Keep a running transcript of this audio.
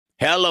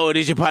Hello, it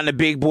is your partner,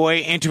 Big Boy,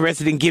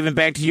 interested in giving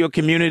back to your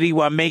community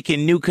while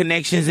making new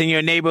connections in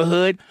your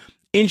neighborhood.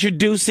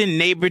 Introducing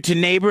Neighbor to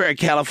Neighbor, a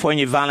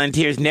California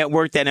volunteers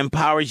network that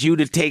empowers you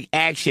to take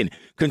action,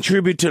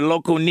 contribute to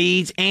local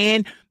needs,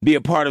 and be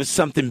a part of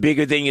something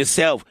bigger than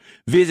yourself.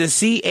 Visit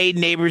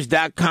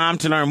ca-neighbors.com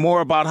to learn more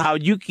about how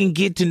you can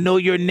get to know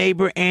your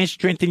neighbor and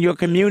strengthen your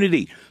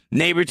community.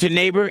 Neighbor to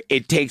Neighbor,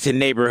 it takes a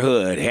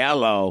neighborhood.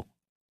 Hello.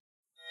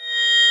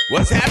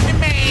 What's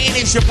happening, man?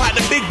 It's your partner,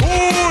 Big Boy.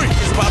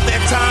 It's about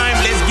that time.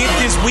 Let's get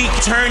this week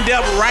turned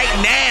up right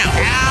now.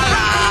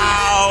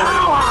 Hello.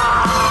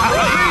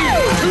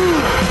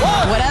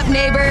 What up,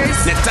 neighbors?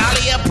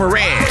 Natalia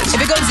Perez.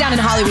 If it goes down in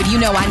Hollywood, you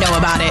know I know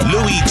about it.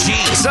 Louis G.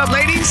 What's up,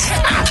 ladies?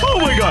 Oh,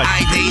 my God.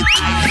 ID.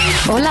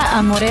 Hola,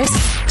 amores.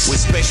 With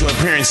special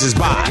appearances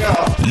by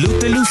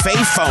Luther Lufe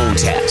Phone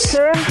Taps.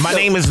 Sir? My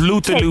name is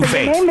Luther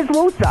Lufe. My name is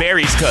Luther.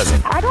 Barry's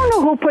cousin. I don't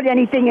know who put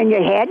anything in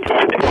your head.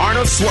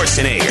 Arnold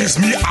Schwarzenegger. It's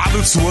me,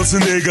 Arnold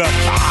Schwarzenegger.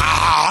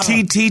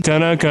 T.T.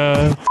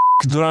 Tanaka.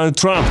 Donald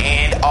Trump.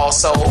 And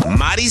also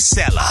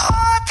Maricela.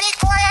 Oh, Big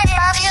Boy, I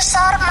love you so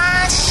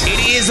much. It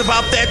is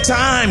about that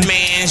time,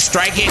 man.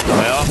 Strike it.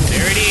 Well,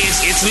 there it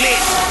is. It's lit.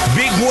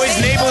 Big Boy's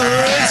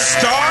Neighborhood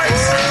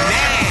starts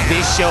now.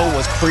 This show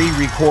was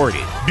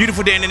pre-recorded.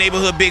 Beautiful day in the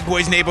neighborhood, Big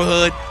Boy's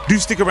Neighborhood. Do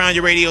stick around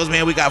your radios,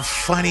 man. We got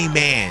funny,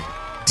 man.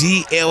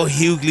 D.L.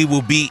 Hughley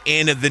will be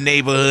in the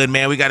neighborhood,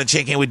 man. We got to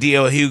check in with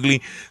D.L.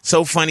 Hughley.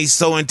 So funny,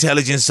 so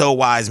intelligent, so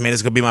wise, man.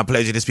 It's going to be my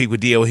pleasure to speak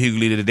with D.L.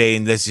 Hughley today,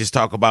 and let's just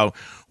talk about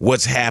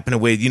what's happening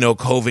with,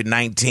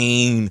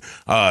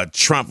 COVID-19,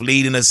 Trump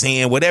leading us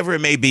in, whatever it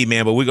may be,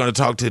 man. But we're going to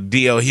talk to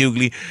D.L.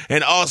 Hughley,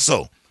 and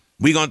also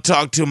we're going to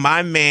talk to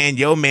my man,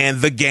 your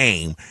man, The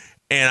Game.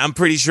 And I'm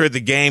pretty sure The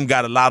Game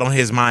got a lot on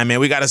his mind, man.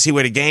 We got to see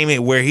where The Game is,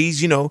 where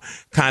he's,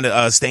 kind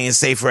of staying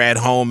safer at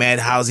home, at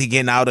how's he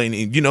getting out and,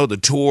 the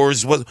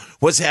tours,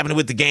 what's happening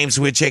with The Game.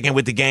 So we're checking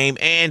with The Game,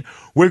 and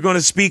we're going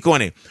to speak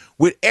on it.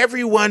 With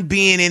everyone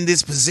being in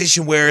this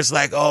position where it's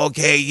like, oh,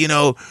 okay,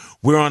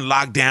 we're on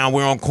lockdown,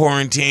 we're on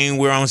quarantine,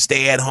 we're on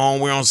stay at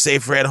home, we're on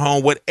safer at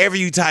home, whatever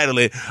you title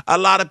it, a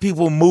lot of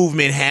people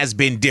movement has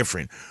been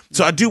different.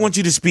 So I do want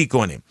you to speak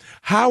on it.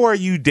 How are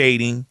you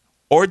dating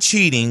or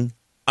cheating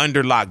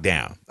under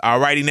lockdown?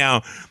 Alrighty,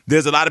 now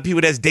there's a lot of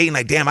people that's dating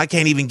like, damn, I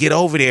can't even get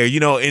over there,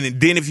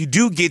 and then if you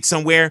do get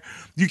somewhere,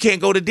 you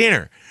can't go to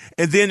dinner.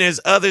 And then there's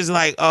others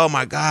like, oh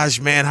my gosh,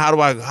 man, how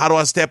do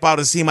I step out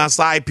and see my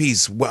side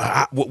piece?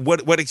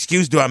 What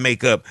excuse do I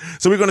make up?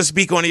 So we're gonna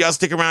speak on it. Y'all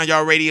stick around,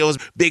 y'all radios,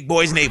 Big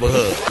Boy's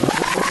Neighborhood.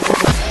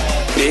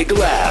 Big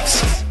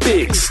laughs,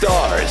 big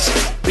stars,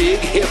 big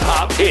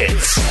hip-hop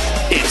hits.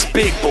 It's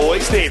Big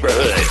Boy's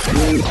Neighborhood.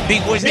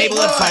 Big Boy's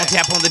Neighborhood, phone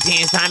tap on the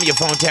 10's time. Your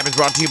phone tap is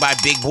brought to you by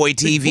Big Boy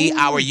TV,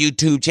 our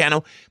YouTube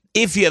channel.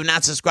 If you have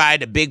not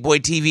subscribed to Big Boy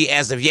TV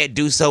as of yet,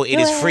 do so. It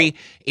is free.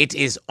 It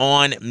is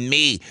on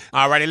me.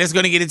 All righty, let's go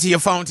and get into your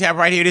phone tap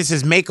right here. This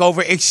is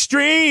Makeover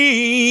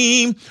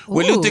Extreme,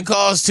 where Luther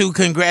calls to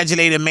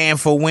congratulate a man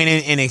for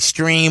winning an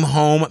extreme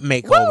home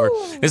makeover.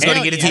 Let's go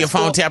and get into your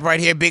phone tap right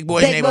here, Big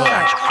Boy's Neighborhood.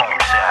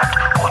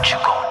 What you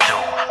gonna do?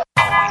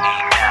 All we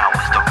need now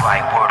is the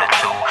right word or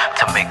two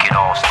to make it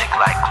all stick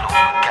like glue.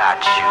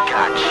 Got you.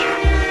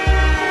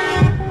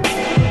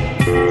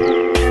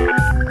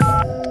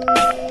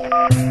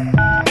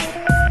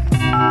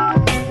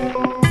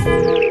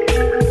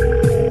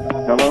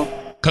 Hello?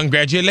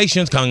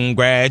 Congratulations.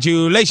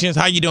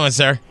 How you doing,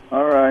 sir?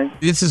 All right.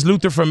 This is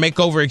Luther from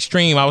Makeover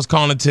Extreme. I was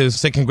calling to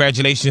say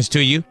congratulations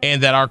to you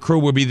and that our crew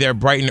will be there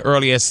bright and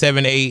early at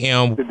 7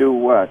 a.m. To do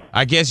what?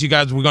 I guess you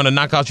guys were going to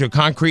knock out your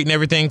concrete and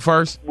everything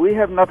first? We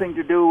have nothing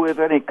to do with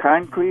any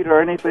concrete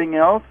or anything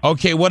else.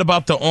 Okay, what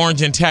about the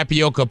orange and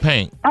tapioca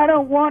paint? I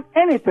don't want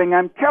anything.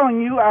 I'm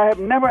telling you, I have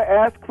never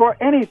asked for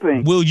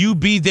anything. Will you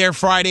be there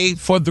Friday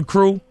for the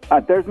crew?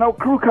 There's no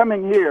crew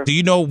coming here. Do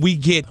you know we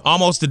get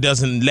almost a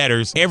dozen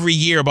letters every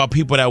year about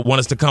people that want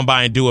us to come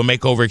by and do a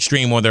Makeover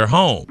Extreme on their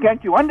home?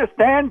 Can't you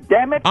understand,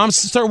 damn it?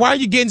 Sir, why are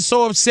you getting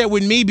so upset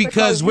with me?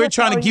 Because we're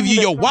trying to give you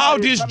your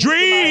wildest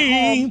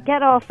dream.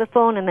 Get off the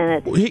phone a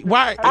minute. He's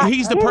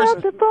the Get person.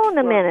 off the phone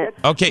a minute.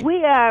 Okay.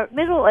 We are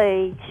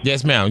middle-aged.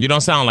 Yes, ma'am. You don't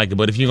sound like it,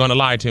 but if you're going to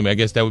lie to me, I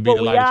guess that would be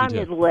the lie that you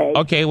tell. Middle-aged.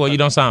 Okay, well, you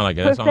don't sound like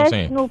it. That's all I'm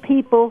saying. Professional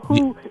people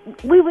who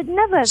we would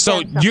never have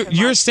So done something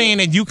you're like saying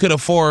that you could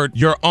afford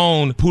your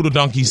own poodle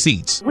donkey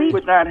seats? We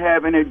would not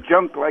have any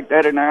junk like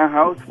that in our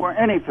house for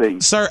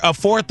anything. Sir, a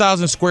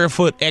 4,000 square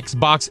foot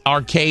Xbox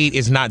arcade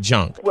is not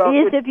junk. Well,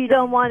 Yes, if you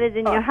don't want it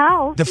in your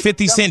house. The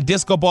 50-cent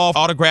disco ball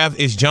autograph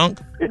is junk?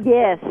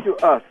 Yes. to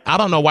us I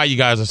don't know why you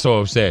guys are so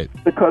upset.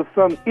 because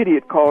some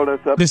idiot called us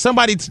up. Did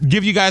somebody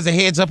give you guys a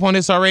heads up on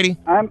this already?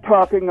 I'm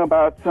talking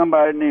about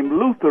somebody named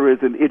Luther is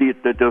an idiot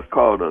that just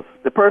called us.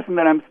 The person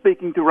that I'm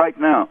speaking to right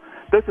now.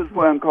 This is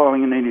why I'm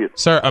calling an idiot.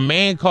 Sir, a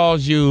man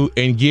calls you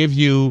and give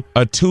you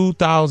a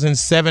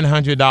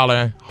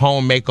 $2,700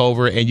 home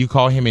makeover and you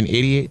call him an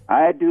idiot?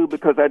 I do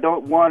because I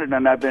don't want it,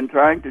 and I've been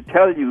trying to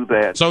tell you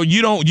that. So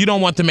you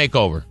don't want the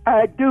makeover?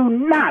 I do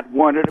not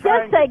want it.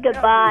 Just say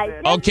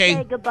goodbye. Okay.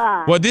 Say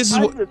goodbye. Well, this is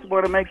I what just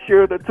want to make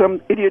sure that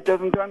some idiot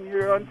doesn't come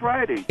here on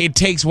Friday. it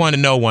takes one to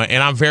know one,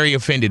 and I'm very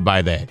offended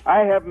by that.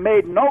 I have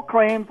made no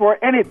claim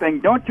for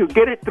anything. Don't you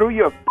get it through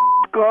your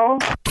skull?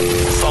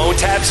 Phone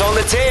taps on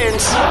the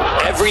tins.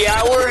 Every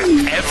hour,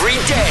 every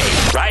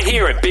day. Right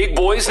here in Big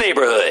Boy's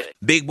Neighborhood.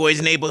 Big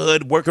Boy's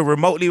Neighborhood, working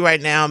remotely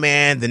right now,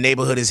 man. The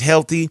neighborhood is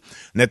healthy.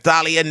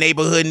 Natalia,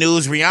 neighborhood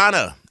news.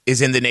 Rihanna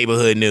is in the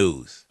neighborhood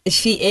news.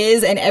 She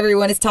is, and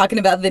everyone is talking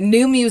about the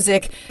new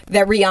music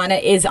that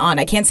Rihanna is on.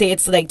 I can't say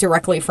it's like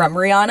directly from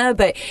Rihanna,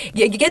 but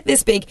you get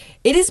this big.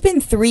 It has been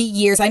 3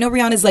 years. I know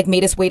Rihanna's like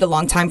made us wait a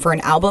long time for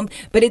an album,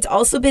 but it's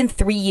also been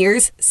 3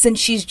 years since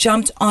she's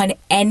jumped on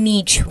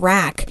any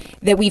track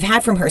that we've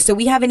had from her. So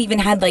we haven't even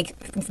had like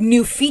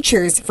new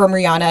features from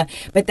Rihanna,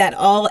 but that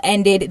all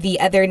ended the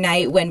other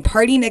night when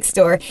Party Next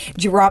Door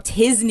dropped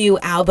his new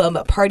album,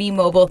 Party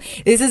Mobile.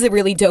 This is a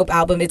really dope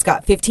album. It's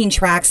got 15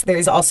 tracks.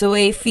 There's also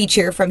a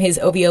feature from his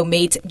OVO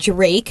mate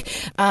Drake,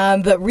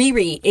 but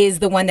Riri is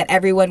the one that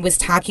everyone was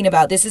talking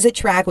about. This is a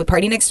track with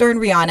Party Next Door and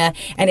Rihanna,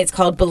 and it's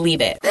called Believe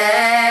It.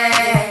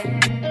 Let's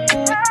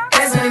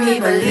make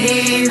me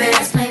believe it.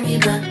 Let's make me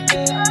believe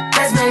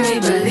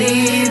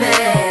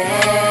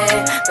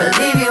it.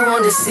 Believe you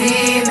won't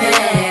deceive me.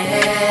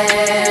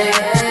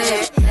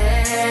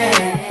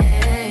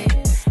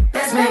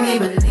 Let's make me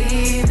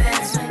believe it.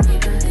 Let's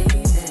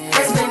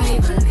make me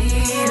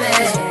believe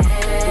it.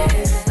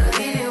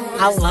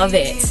 I love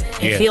it.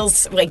 It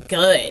feels like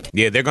good.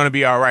 Yeah, they're going to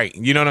be all right.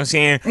 You know what I'm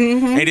saying?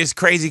 Mm-hmm. And it's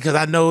crazy because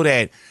I know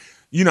that,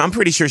 I'm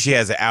pretty sure she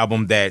has an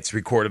album that's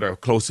recorded or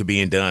close to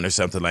being done or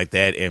something like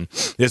that. And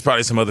there's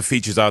probably some other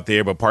features out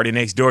there. But Party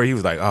Next Door, he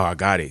was like, oh, I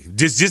got it.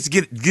 Just to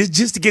get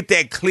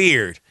that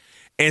cleared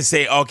and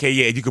say, okay,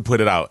 yeah, you can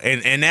put it out.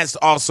 And that's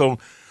also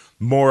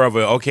more of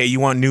a, okay, you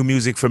want new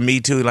music from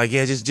me too? Like,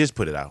 yeah, just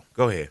put it out.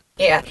 Go ahead.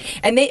 Yeah,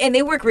 and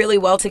they work really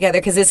well together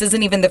because this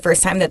isn't even the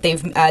first time that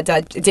they've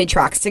did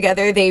tracks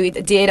together. They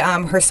did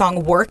her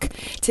song Work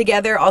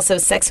together, also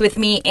Sex With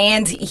Me,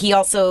 and he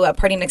also,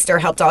 Party Next Door,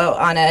 helped out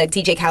on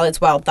DJ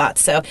Khaled's Wild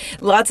Thoughts. So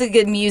lots of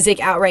good music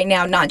out right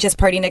now, not just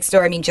Party Next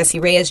Door. I mean, Jessie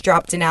Reyez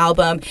dropped an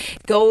album.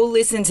 Go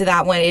listen to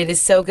that one. It is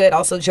so good.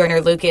 Also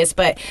Joyner Lucas.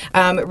 But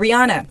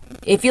Rihanna,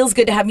 it feels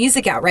good to have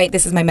music out, right?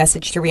 This is my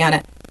message to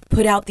Rihanna.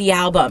 Put out the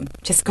album.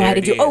 Just go ahead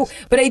and do. Oh,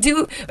 but I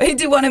do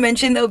want to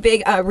mention though,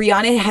 Big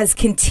Rihanna has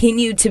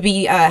continued to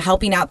be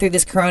helping out through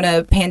this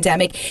corona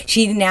pandemic.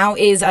 She now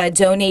is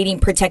donating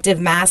protective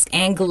masks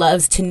and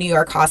gloves to New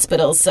York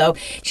hospitals. So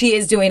she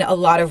is doing a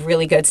lot of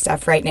really good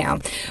stuff right now.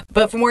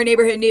 But for more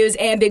neighborhood news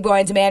and Big Boy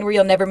on Demand, where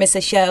you'll never miss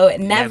a show,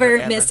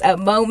 never miss a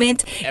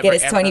moment, get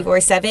us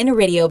 24/7,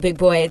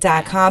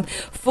 RadioBigBoy.com.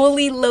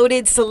 Fully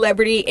loaded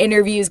celebrity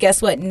interviews.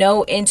 Guess what?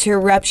 No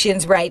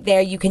interruptions right there.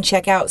 You can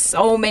check out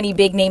so many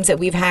big names that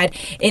we've had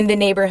in the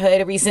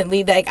neighborhood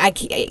recently. Like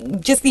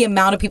just the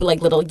amount of people, like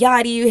Little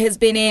Yachty has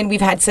been in. We've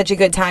had such a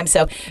good time.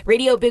 So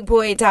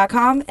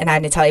RadioBigBoy.com, and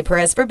I'm Natalia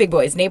Perez for Big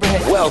Boy's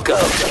Neighborhood. Welcome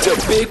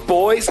to Big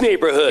Boy's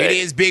Neighborhood. It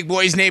is Big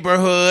Boy's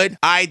Neighborhood.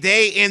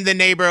 They in the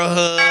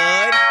neighborhood.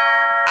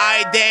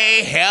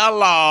 They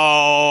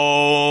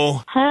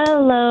hello.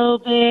 Hello,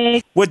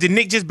 Big. What, did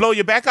Nick just blow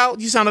your back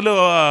out? You sound a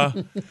little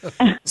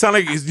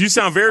you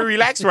sound very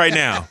relaxed right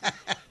now.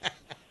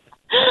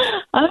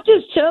 I'm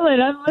just chilling.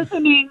 I'm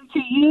listening to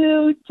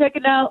you,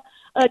 checking out.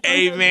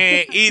 Hey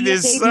man, either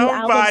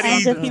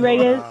somebody,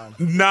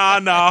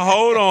 nah,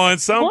 hold on.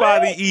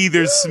 Somebody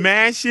either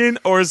smashing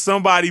or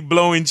somebody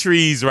blowing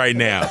trees right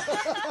now.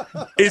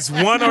 It's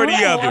one or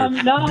the other. I'm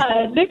not.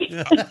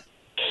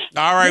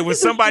 All right, when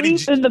somebody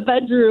in the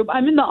bedroom,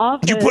 I'm in the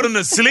office. You put him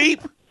to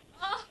sleep?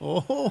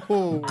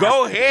 Oh,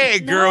 go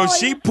ahead, girl.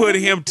 She put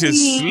him to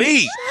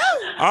sleep.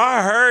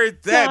 I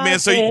heard that, man.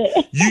 So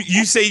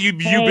you say you've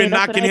been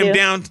knocking him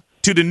down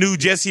to the new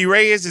Jessie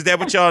Reyez? Is that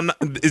what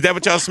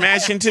y'all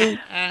smashing to?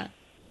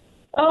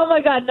 Oh my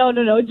God,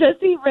 no.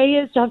 Jessie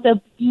Reyez dropped a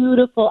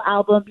beautiful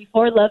album,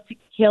 Before Love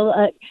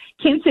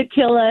Came to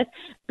Kill Us.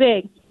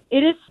 Big.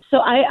 It is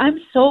so. I'm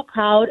so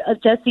proud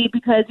of Jessie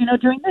because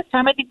during this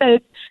time, I think that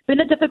it's been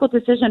a difficult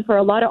decision for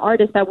a lot of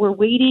artists that were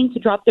waiting to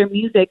drop their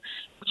music.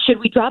 Should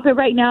we drop it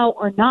right now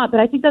or not? But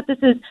I think that this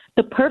is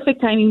the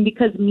perfect timing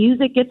because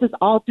music gets us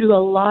all through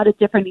a lot of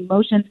different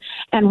emotions,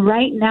 and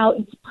right now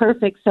it's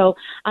perfect. So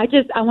I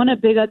want to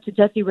big up to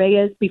Jessie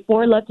Reyez.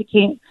 Before Love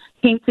Came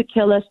to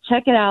Kill Us.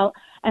 Check it out.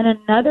 And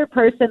another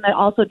person that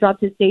also dropped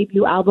his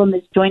debut album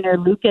is Joyner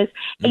Lucas.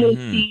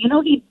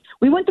 AOC.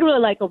 We went through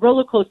a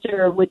roller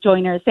coaster with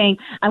Joyner saying,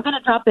 I'm going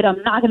to drop it,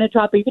 I'm not going to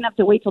drop it. You're going to have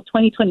to wait till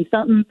 2020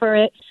 something for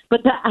it.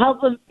 But the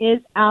album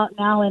is out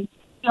now, and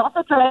He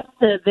also directs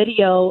the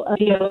video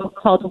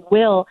called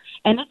Will,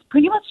 and it's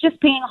pretty much just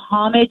paying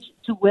homage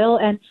to Will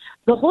and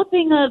the whole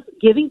thing of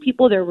giving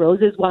people their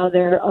roses while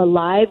they're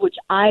alive, which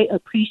I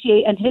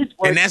appreciate. And his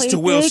work, and that's to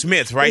Will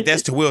Smith, right?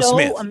 That's to Will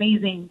Smith. So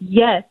amazing.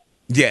 Yes.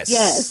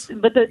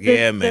 But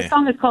the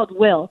song is called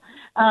Will.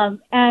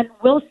 And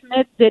Will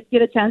Smith did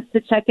get a chance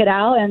to check it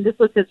out, and this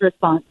was his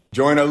response.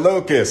 Joyner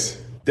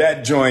Lucas,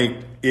 that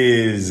joint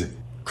is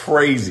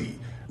crazy.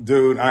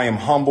 Dude, I am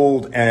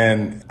humbled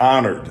and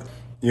honored.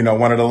 You know,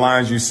 one of the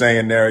lines you say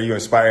in there, you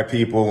inspire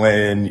people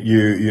and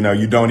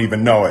you don't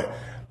even know it.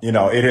 You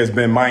know, it has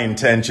been my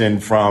intention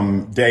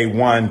from day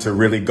one to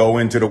really go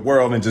into the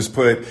world and just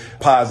put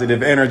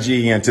positive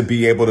energy and to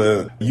be able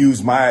to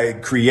use my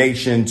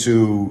creation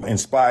to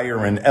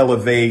inspire and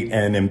elevate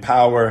and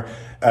empower.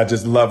 I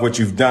just love what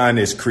you've done.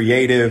 It's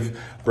creative.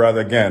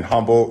 Brother, again,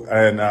 humble,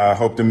 and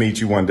hope to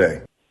meet you one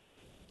day.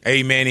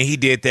 Hey, man, and he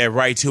did that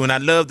right, too. And I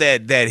love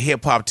that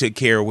hip-hop took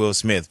care of Will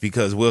Smith,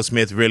 because Will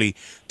Smith really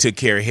took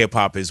care of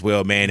hip-hop as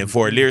well, man. And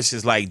for a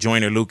lyricist like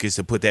Joyner Lucas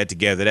to put that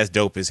together, that's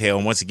dope as hell.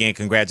 And once again,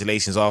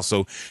 congratulations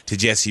also to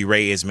Jessie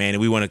Reyez, man.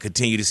 And we want to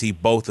continue to see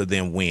both of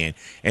them win.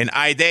 And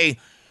Ide,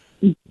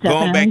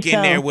 going back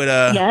in there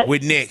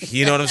with Nick,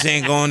 you know what I'm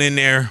saying? Going in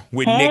there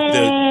with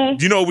Nick,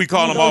 you know what we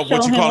call him off,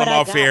 what you call him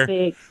off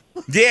air.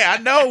 Yeah,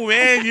 I know,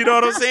 man. You know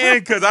what I'm saying?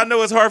 Because I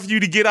know it's hard for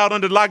you to get out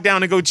under lockdown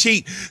and go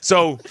cheat.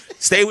 So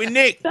stay with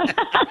Nick.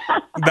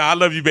 I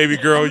love you, baby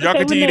girl. Y'all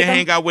continue to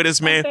hang out with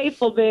us, man. I'm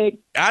faithful, Big.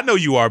 I know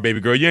you are, baby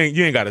girl. You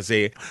ain't got to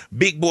say it.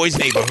 Big Boys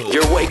Neighborhood.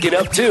 You're waking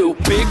up to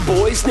Big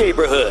Boys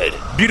Neighborhood.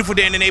 Beautiful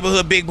day in the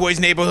neighborhood, Big Boys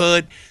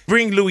Neighborhood.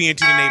 Bring Louie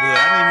into the neighborhood.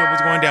 I didn't even know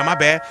what's going down. My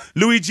bad.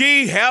 Louie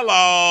G,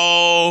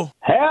 hello.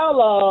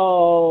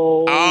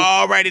 Hello.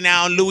 All righty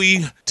now,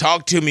 Louie,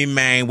 talk to me,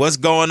 man. What's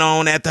going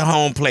on at the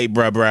home plate,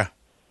 bruh?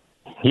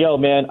 Yo,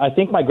 man, I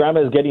think my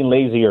grandma is getting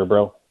lazier,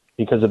 bro,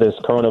 because of this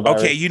coronavirus.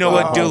 Okay, you know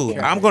what, dude?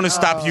 I'm going to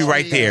stop you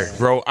right there,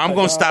 bro. I'm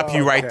going to stop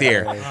you right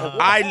there.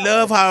 I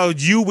love how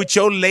you with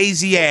your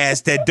lazy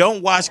ass that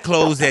don't wash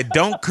clothes, that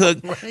don't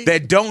cook,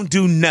 that don't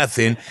do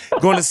nothing,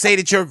 going to say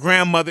that your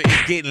grandmother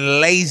is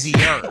getting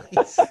lazier.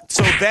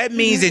 So that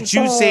means that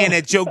you saying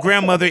that your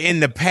grandmother in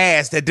the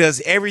past that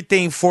does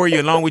everything for you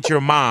along with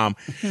your mom,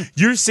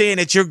 you're saying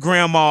that your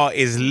grandma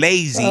is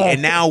lazy,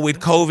 and now with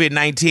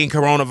COVID-19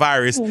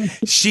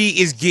 coronavirus, she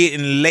is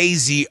getting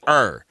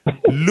lazier.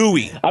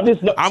 Louie,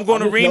 I'm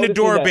going to ring the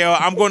doorbell.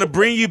 I'm going to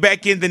bring you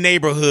back in the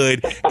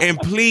neighborhood, and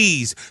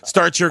please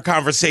start your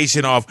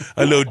conversation off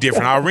a little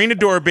different. I'll ring the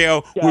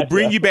doorbell. Gotcha. We'll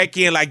bring you back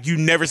in like you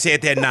never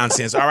said that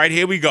nonsense. All right,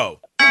 here we go.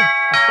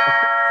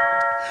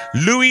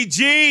 Louie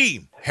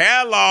G,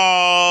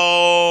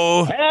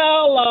 hello.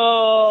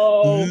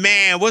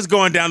 Man, what's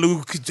going down,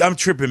 Lou? I'm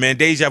tripping, man.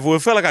 Deja vu.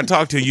 It felt like I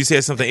talked to you. You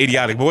said something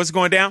idiotic, but what's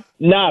going down?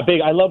 Nah, Big.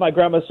 I love my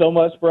grandma so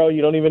much, bro.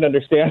 You don't even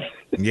understand.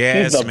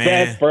 Yes, she's the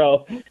best,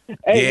 bro.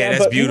 Hey, yeah, man,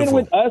 that's beautiful.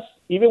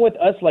 Even with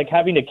us, like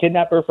having to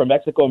kidnap her from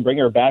Mexico and bring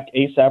her back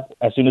ASAP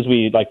as soon as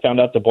we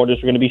found out the borders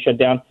were going to be shut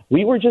down,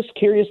 we were just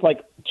curious.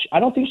 I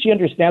don't think she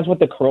understands what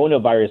the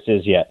coronavirus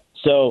is yet.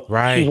 So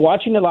She's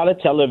watching a lot of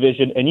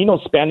television, and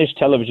Spanish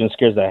television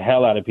scares the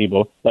hell out of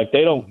people. Like,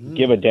 they don't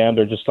give a damn.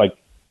 They're just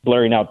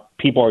blurring out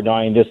people are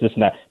dying, this, and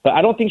that. But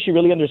I don't think she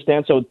really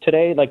understands. So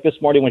today, this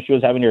morning when she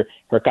was having her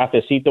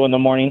cafecito in the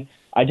morning,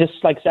 I just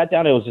sat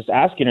down and was just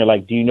asking her,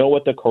 do you know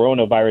what the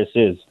coronavirus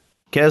is?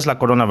 ¿Qué es la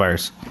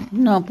coronavirus?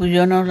 No, pues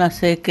yo no la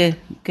sé qué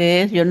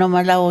es. Yo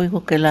nomás la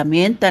oigo que la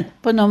mientan.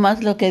 Pues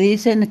nomás lo que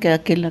dicen que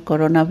aquí la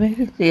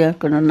coronavirus,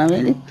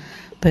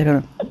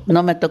 pero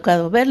no me ha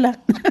tocado verla.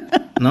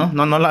 No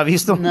la ha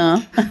visto.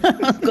 No,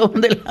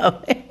 ¿dónde la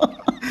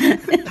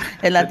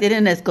veo? ¿La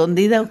tienen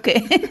escondida o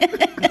qué?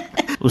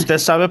 ¿Usted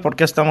sabe por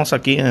qué estamos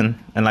aquí en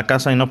la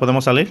casa y no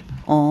podemos salir?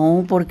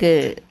 Oh,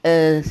 porque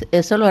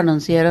eso lo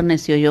anunciaron y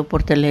se oyó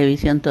por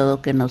televisión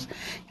todo que no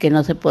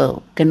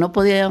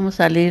podíamos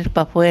salir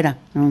para afuera,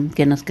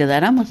 que nos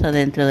quedáramos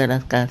adentro de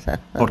las casas.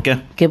 ¿Por qué?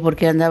 Que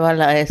porque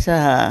andaba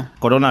esa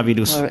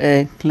coronavirus.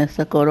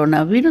 Esa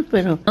coronavirus,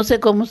 pero no sé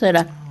cómo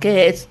será.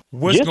 ¿Qué es?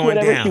 Just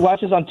whatever she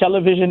watches on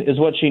television is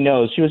what she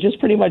knows. She was just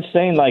pretty much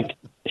saying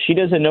she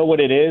doesn't know what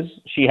it is.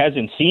 She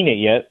hasn't seen it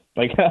yet.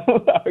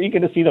 How are you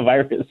going to see the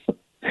virus?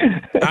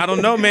 I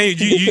don't know, man.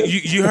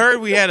 You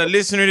heard we had a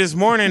listener this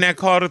morning that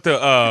called it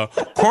the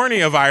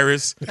cornea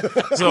virus.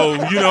 So I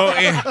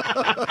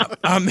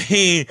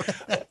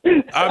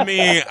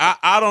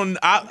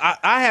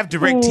have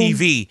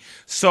DirecTV.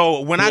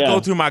 So when I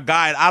go through my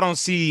guide, I don't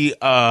see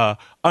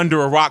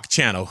Under a Rock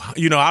channel.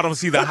 I don't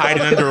see the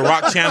Hiding Under a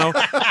Rock channel.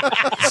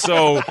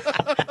 So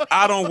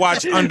I don't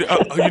watch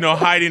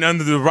Hiding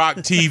Under the Rock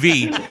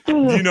TV.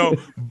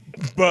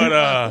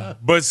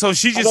 But so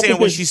she's just saying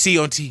what she see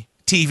on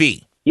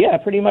TV. Yeah,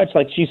 pretty much.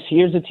 She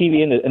hears the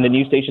TV and the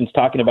news station's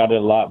talking about it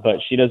a lot, but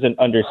she doesn't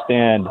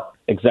understand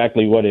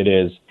exactly what it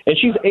is. And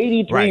she's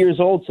 83 years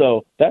old,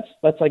 so that's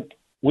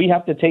we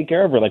have to take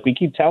care of her. We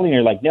keep telling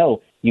her,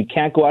 no, you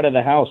can't go out of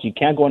the house. You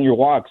can't go on your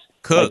walks.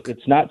 Cook. Like,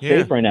 it's not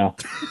safe right now.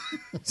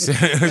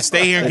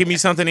 Stay here and give me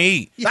something to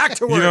eat. Back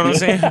to work. You know what I'm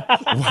saying?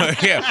 Well,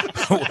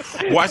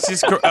 yeah. Watch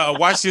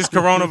this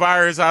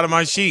coronavirus out of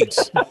my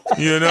sheets.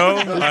 You know?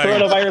 Like,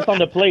 Coronavirus on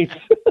the plate.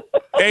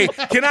 hey,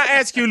 can I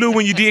ask you, Lou,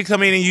 when you did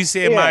come in and you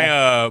said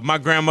my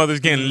grandmother's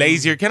getting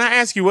lazier, can I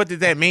ask you what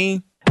did that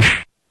mean?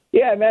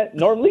 Yeah, man.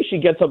 Normally she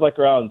gets up like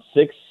around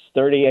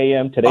 6:30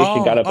 a.m. Today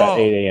she got up at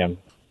 8 a.m.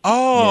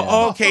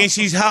 Oh, okay. And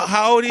she's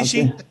how old is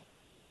she?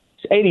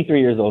 She's 83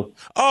 years old.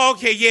 Oh,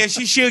 okay. Yeah,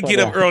 she should get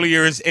up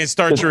earlier and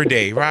start your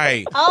day.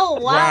 Right. Oh,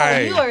 wow.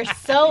 Right. You are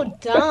so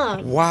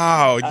dumb.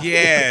 Wow.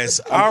 Yes.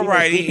 All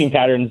righty. Sleeping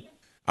patterns.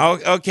 Oh,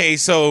 okay.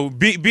 So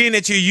being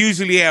that you're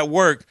usually at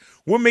work,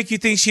 what make you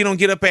think she don't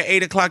get up at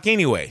 8 o'clock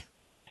anyway?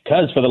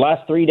 Because for the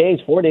last 4 days,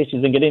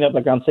 she's been getting up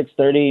like around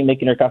 6:30,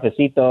 making her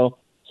cafecito.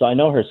 So I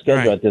know her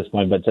schedule at this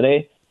point. But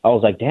today, I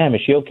was like, damn,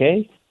 is she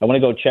okay? I want to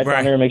go check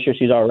on her, make sure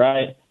she's all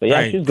right. But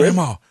yeah, she's good.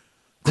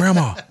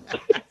 Grandma,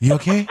 you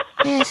okay?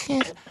 Yes.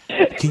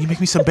 Can you make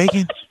me some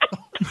bacon?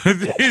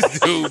 This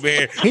dude,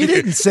 man. He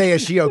didn't say,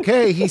 is she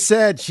okay? He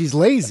said she's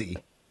lazy.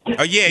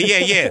 Oh,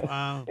 yeah.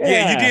 Wow.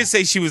 Yeah, you did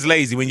say she was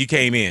lazy when you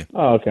came in.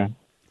 Oh, okay.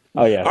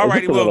 Oh, yeah. All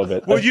right. A little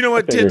bit. Well, you know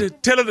what? Tell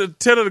her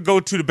to go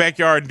to the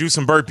backyard and do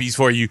some burpees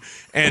for you,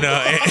 and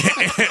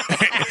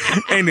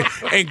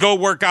and go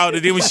work out.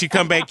 And then when she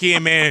come back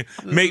in, man,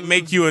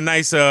 make you a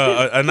nice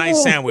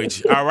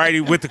sandwich. All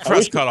righty, with the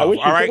crust cut off. I wish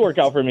all right, could work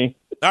out for me.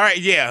 All right,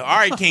 yeah. All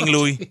right, King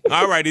Louie.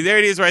 All righty, there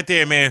it is right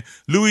there, man.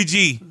 Louie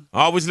G,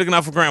 always looking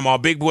out for grandma.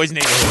 Big Boys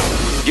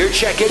Neighborhood. You're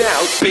checking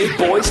out Big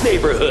Boys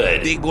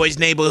Neighborhood. Big Boys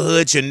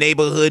Neighborhood, your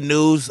neighborhood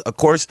news. Of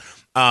course,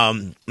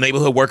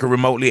 neighborhood working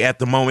remotely at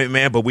the moment,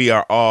 man, but we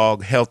are all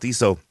healthy,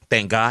 so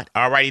thank God.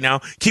 All righty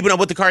now. Keeping up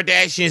with the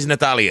Kardashians,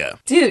 Natalia.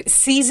 Dude,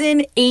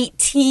 season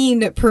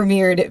 18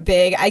 premiered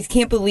big. I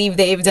can't believe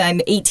they've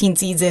done 18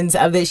 seasons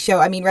of this show.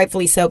 I mean,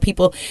 rightfully so.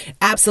 People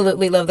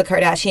absolutely love the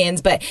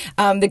Kardashians. But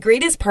the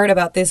greatest part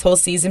about this whole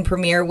season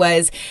premiere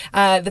was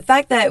the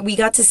fact that we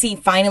got to see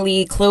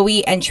finally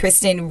Khloe and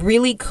Tristan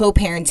really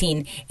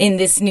co-parenting in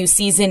this new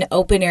season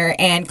opener.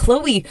 And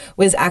Khloe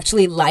was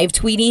actually live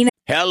tweeting.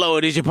 Hello,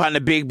 it is your partner,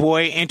 Big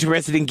Boy,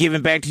 interested in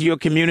giving back to your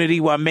community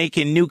while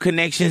making new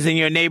connections in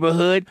your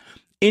neighborhood.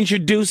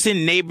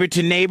 Introducing Neighbor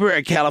to Neighbor,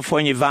 a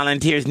California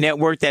volunteers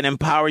network that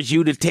empowers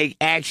you to take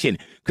action,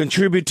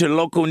 contribute to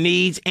local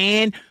needs,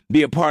 and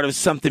be a part of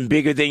something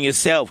bigger than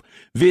yourself.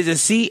 Visit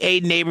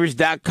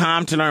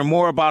ca-neighbors.com to learn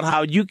more about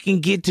how you can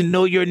get to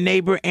know your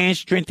neighbor and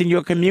strengthen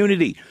your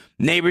community.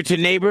 Neighbor to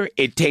Neighbor,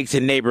 it takes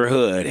a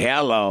neighborhood.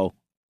 Hello.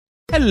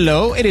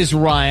 Hello, it is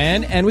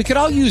Ryan, and we could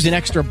all use an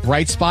extra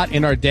bright spot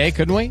in our day,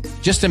 couldn't we?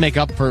 Just to make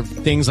up for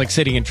things like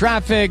sitting in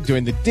traffic,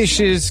 doing the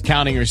dishes,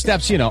 counting your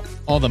steps, you know,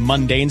 all the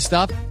mundane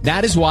stuff.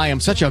 That is why I'm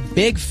such a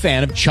big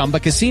fan of Chumba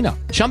Casino.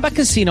 Chumba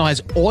Casino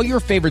has all your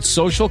favorite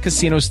social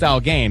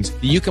casino-style games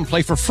that you can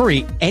play for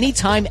free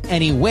anytime,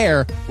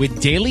 anywhere with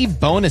daily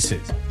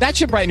bonuses. That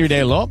should brighten your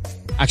day a little.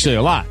 Actually,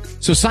 a lot.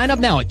 So sign up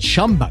now at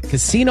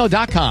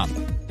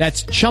ChumbaCasino.com.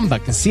 That's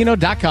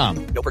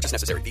ChumbaCasino.com. No purchase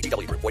necessary.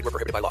 VGW Group. Void where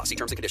prohibited by law. See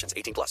terms and conditions.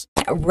 18+.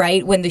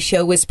 Right when the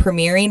show was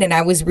premiering, and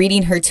I was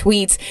reading her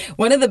tweets.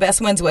 One of the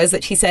best ones was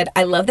that she said,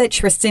 I love that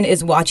Tristan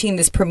is watching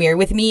this premiere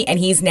with me, and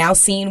he's now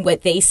seeing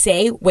what they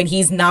say when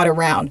he's not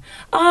around.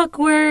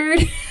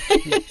 Awkward.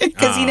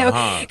 Because, you know,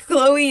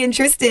 Khloe and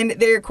Tristan,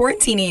 they're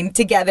quarantining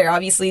together.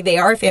 Obviously, they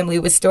are a family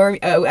with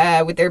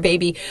with their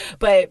baby.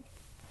 But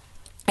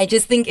I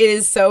just think it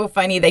is so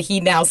funny that he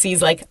now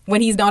sees, like,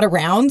 when he's not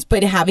around,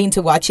 but having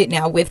to watch it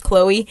now with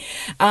Khloe.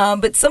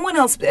 But someone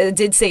else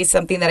did say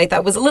something that I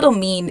thought was a little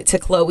mean to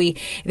Khloe.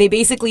 They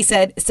basically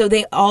said, so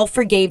they all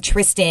forgave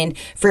Tristan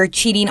for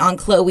cheating on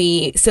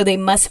Khloe, so they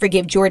must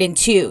forgive Jordan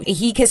too.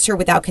 He kissed her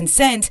without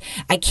consent.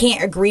 I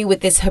can't agree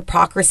with this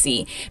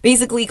hypocrisy.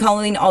 Basically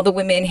calling all the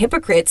women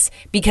hypocrites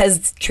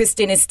because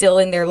Tristan is still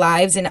in their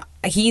lives, and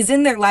he's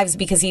in their lives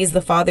because he is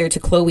the father to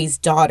Khloe's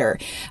daughter,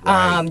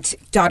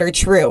 daughter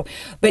True.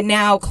 But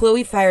now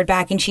Khloe fired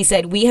back and she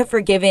said, we have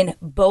forgiven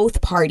both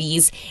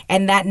parties,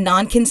 and that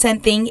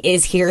non-consent thing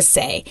is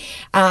hearsay.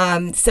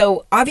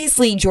 So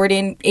obviously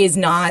Jordan is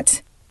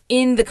not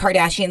in the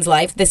Kardashians'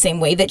 life the same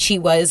way that she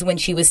was when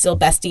she was still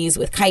besties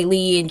with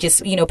Kylie and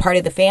just, you know, part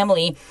of the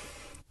family.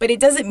 But it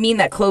doesn't mean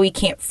that Khloe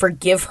can't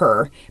forgive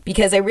her,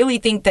 because I really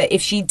think that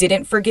if she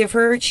didn't forgive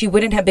her, she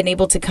wouldn't have been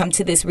able to come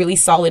to this really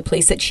solid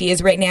place that she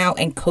is right now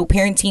and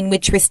co-parenting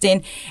with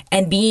Tristan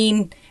and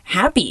being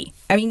happy.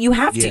 I mean, you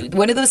have to.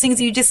 One of those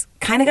things you just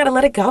kind of got to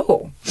let it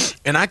go.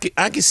 And I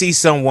could see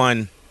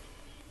someone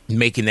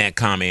making that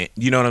comment,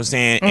 you know what I'm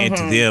saying? And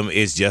to them,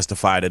 it's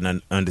justified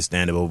and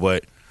understandable.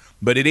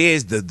 But it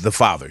is the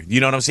father, you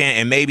know what I'm saying?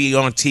 And maybe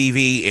on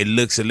TV, it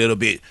looks a little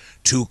bit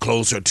too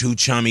close or too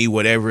chummy,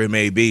 whatever it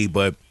may be.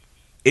 But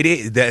it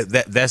is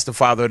that's the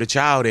father of the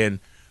child, and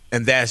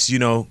that's, you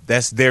know,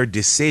 that's their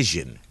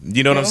decision.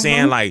 You know what I'm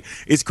saying? Like,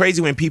 it's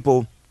crazy when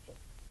people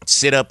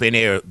sit up in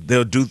there,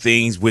 they'll do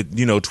things with,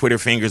 you know, Twitter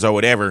fingers or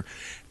whatever.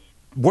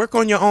 Work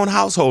on your own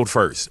household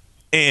first.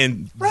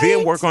 and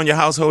then work on your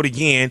household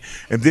again,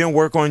 and then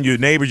work on your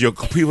neighbors, your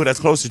people that's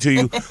closer to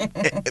you.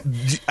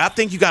 I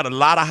think you got a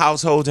lot of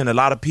households and a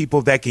lot of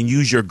people that can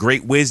use your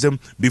great wisdom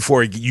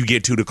before you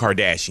get to the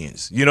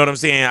Kardashians. You know what I'm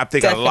saying? I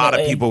think a lot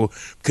of people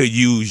could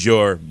use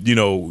your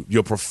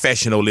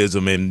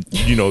professionalism and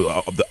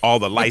all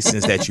the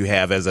license that you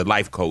have as a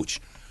life coach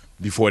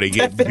before you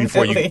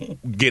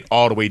get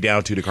all the way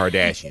down to the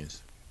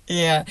Kardashians.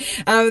 Yeah.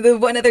 The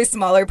one other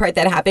smaller part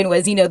that happened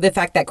was, the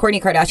fact that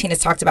Kourtney Kardashian has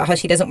talked about how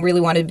she doesn't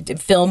really want to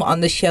film on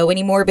the show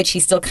anymore, but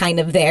she's still kind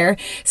of there.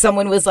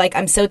 Someone was like,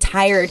 I'm so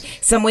tired.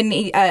 Someone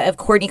of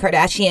Kourtney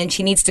Kardashian,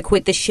 she needs to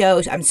quit the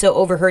show. I'm so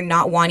over her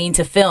not wanting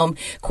to film.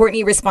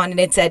 Kourtney responded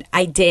and said,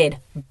 I did.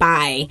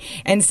 Bye.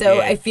 And so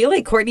I feel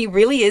like Kourtney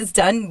really is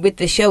done with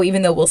the show,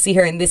 even though we'll see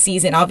her in this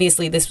season.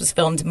 Obviously, this was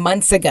filmed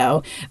months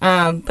ago.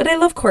 But I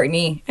love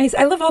Kourtney.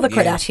 I love all the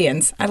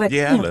Kardashians. I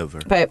love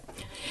her. But...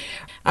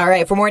 all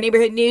right, for more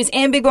neighborhood news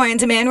and Big Boy on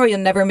Demand, where you'll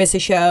never miss a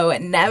show,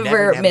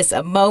 never miss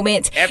a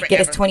moment, get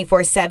us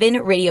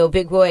 24/7,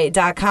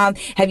 RadioBigBoy.com.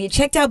 Have you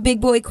checked out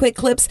Big Boy Quick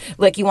Clips?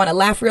 Like, you want to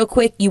laugh real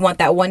quick? You want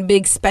that one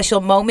big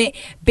special moment?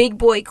 Big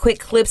Boy Quick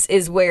Clips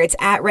is where it's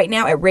at right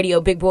now at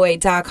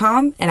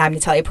RadioBigBoy.com. And I'm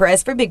Natalia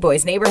Perez for Big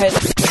Boy's Neighborhood.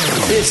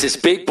 This is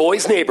Big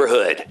Boy's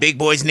Neighborhood. Big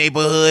Boy's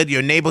Neighborhood.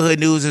 Your neighborhood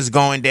news is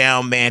going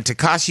down, man.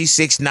 Tekashi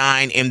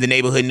 6ix9ine in the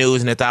neighborhood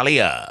news,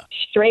 Natalia.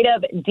 Straight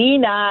up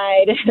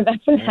denied.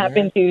 That's what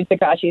happened to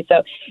Tekashi.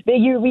 So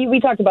we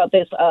talked about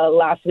this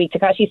last week.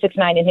 Tekashi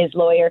 6ix9ine and his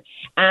lawyer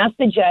asked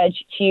the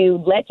judge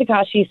to let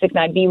Tekashi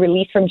 6ix9ine be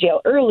released from jail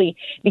early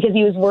because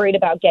he was worried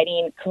about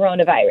getting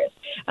coronavirus.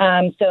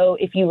 So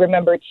if you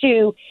remember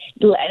too,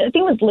 I think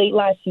it was late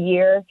last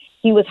year,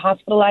 he was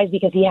hospitalized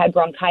because he had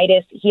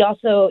bronchitis. He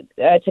also,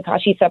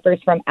 Tekashi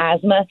suffers from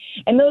asthma.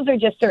 And those are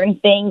just certain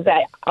things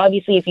that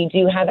obviously if you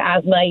do have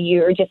asthma,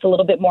 you're just a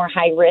little bit more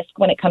high risk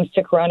when it comes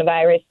to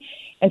coronavirus.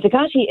 And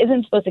Tekashi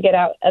isn't supposed to get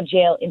out of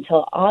jail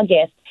until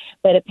August.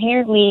 But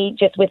apparently,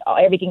 just with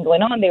everything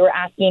going on, they were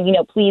asking,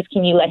 please,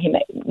 can you let him,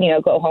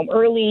 go home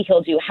early?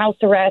 He'll do house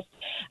arrest.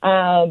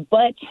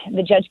 But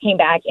the judge came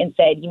back and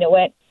said, you know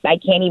what? I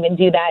can't even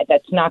do that.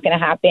 That's not going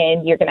to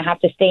happen. You're going to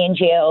have to stay in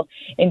jail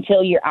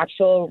until your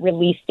actual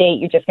release date.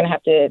 You're just going to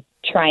have to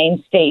try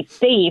and stay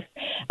safe.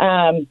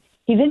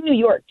 He's in New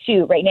York,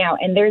 too, right now.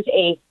 And there's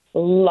a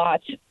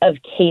lot of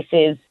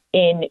cases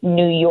in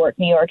New York.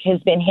 New York has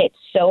been hit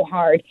so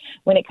hard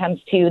when it comes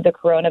to the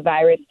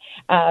coronavirus.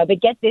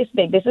 But get this,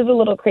 Big, this is a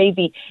little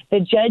crazy. The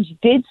judge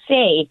did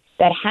say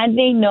that had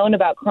they known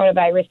about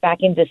coronavirus back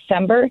in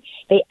December,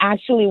 they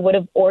actually would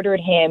have ordered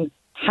him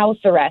house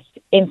arrest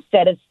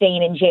instead of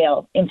staying in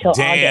jail until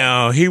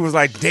August. He was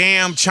like,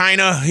 damn,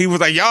 China. He was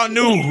like, y'all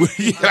knew.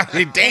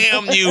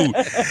 Damn you.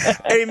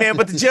 Hey, man,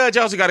 but the judge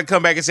also got to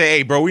come back and say,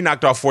 hey, bro, we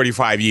knocked off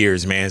 45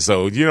 years, man.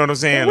 So, you know what I'm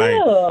saying?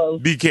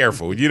 Like, be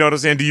careful. You know what I'm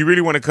saying? Do you really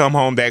want to come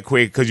home that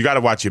quick? Because you got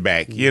to watch your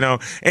back, And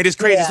it's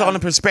crazy. It's all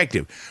in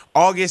perspective.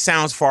 August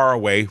sounds far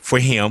away for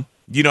him.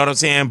 You know what I'm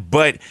saying?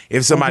 But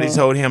if somebody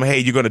told him, hey,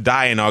 you're going to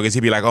die in August,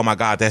 he'd be like, oh, my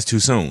God, that's too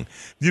soon.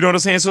 You know what I'm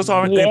saying? So it's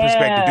all in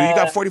perspective, dude. You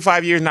got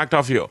 45 years knocked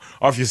off your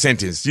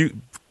sentence.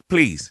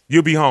 Please,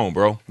 you'll be home,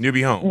 bro. You'll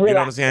be home. Relax. You know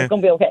what I'm saying? It's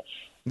going to be okay.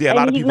 Yeah, a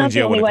lot of people in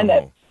jail want to come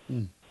home.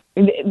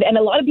 And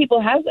a lot of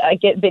people have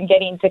been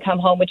getting to come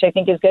home, which I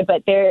think is good.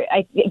 But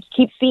I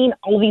keep seeing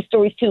all these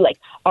stories, too, like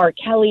R.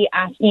 Kelly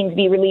asking to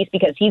be released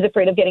because he's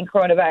afraid of getting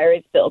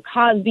coronavirus. Bill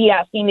Cosby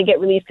asking to get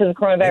released because of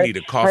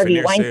coronavirus.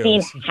 Harvey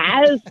Weinstein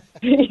has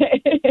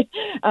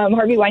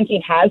Harvey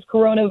Weinstein has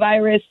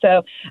coronavirus.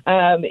 So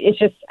it's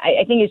just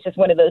I think it's just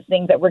one of those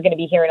things that we're going to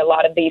be hearing a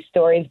lot of these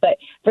stories. But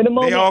for the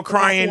moment, they all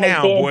crying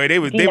now, boy. They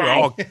were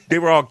all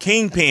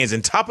kingpins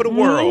and top of the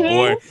world,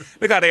 boy.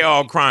 Look how they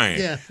all crying.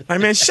 Yeah.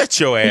 Like, man, shut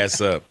your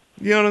ass up.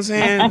 You know what I'm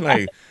saying?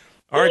 Like,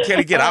 R.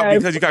 Kelly, get out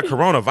because you got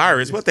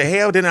coronavirus. What the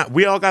hell?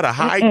 We all got to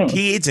hide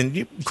kids and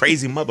you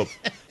crazy mother.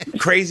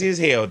 Crazy as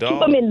hell, dog. Keep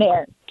them in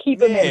there. Keep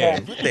them in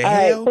there. What the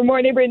hell? For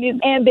more neighborhood news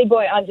and Big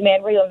Boy on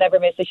Demand, where you'll never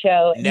miss a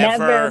show.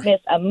 Never miss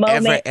a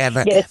moment.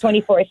 Ever. Get us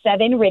 24/7,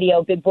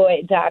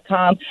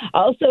 RadioBigBoy.com.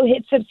 Also,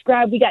 hit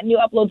subscribe. We got new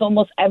uploads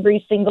almost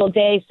every single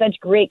day. Such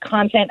great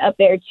content up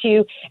there,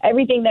 too.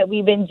 Everything that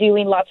we've been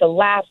doing, lots of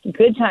laughs,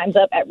 good times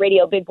up at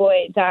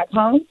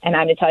RadioBigBoy.com. And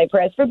I'm Natalia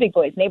Perez for Big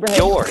Boy's Neighborhood.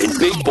 You're in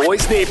Big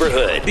Boy's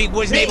Neighborhood. Big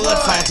Boy's Neighborhood.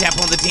 Phone tap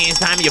on the 10's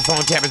time. Your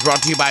phone tap is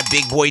brought to you by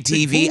Big Boy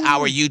TV,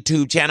 our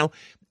YouTube channel.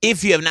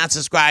 If you have not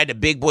subscribed to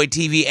Big Boy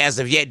TV as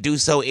of yet, do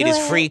so. It is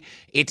free.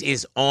 It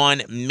is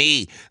on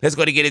me. Let's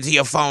go to get into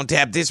your phone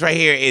tap. This right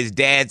here is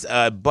Dad's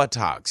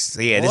buttocks.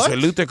 Yeah, this is what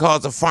Luther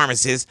calls a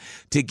pharmacist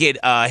to get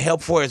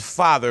help for his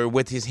father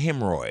with his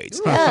hemorrhoids.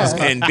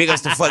 And big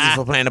ups to Fuzzy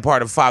for playing the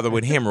part of father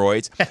with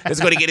hemorrhoids. Let's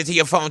go to get into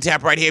your phone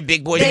tap right here,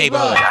 Big Boy's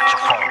Neighborhood. Got your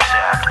phone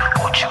tapped.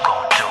 What you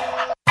gonna do?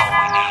 All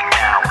we need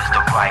now is the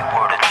right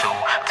word or two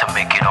to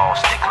make it all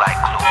stick like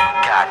glue.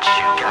 Got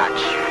you.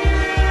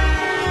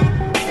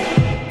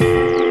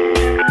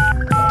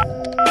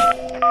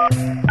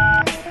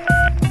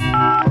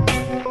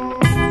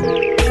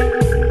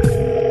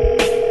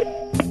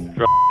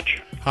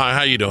 Hi,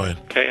 how you doing?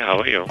 Hey, how How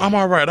are you? I'm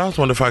all right. I was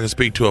wondering if I could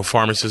speak to a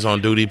pharmacist on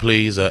duty,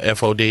 please.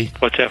 FOD.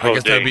 What's FOD? I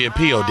guess that'd be a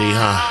POD,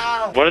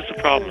 huh? What is the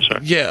problem, sir?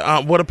 Yeah,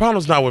 well, the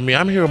problem's not with me.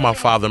 I'm here with my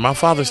father. My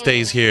father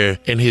stays here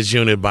in his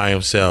unit by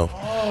himself.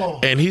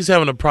 And he's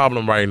having a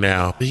problem right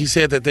now. He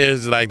said that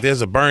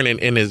there's a burning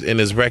in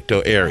his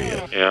rectal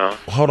area. Yeah.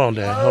 Hold on,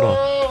 Dad. Hold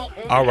on.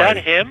 All right.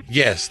 Is that him?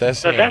 Yes,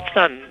 that's No, him.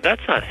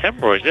 that's not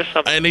hemorrhoids. There's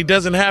something. And he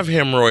doesn't have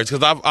hemorrhoids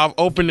because I've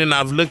opened and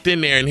I've looked in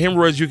there, and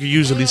hemorrhoids you can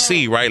usually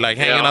see, right? Like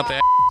hanging out there.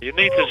 You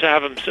need to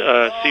have him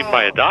seen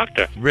by a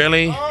doctor.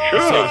 Really? Sure.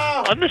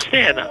 So-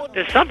 Understand,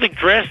 there's something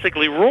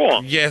drastically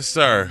wrong. Yes,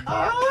 sir.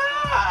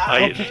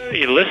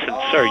 Listen,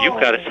 sir, you've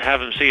got to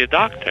have him see a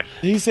doctor.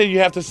 He said you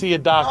have to see a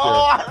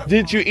doctor.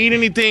 Did you eat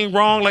anything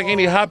wrong, like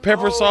any hot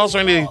pepper sauce or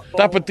any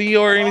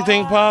tapatio or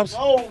anything, Pops?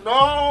 Oh,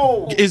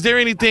 no. Is there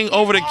anything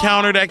over the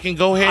counter that can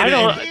go ahead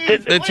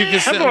that you can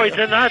hemorrhoids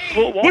are not.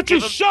 Would you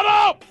shut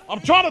up?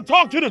 I'm trying to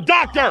talk to the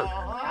doctor.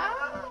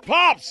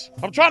 Pops,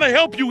 I'm trying to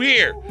help you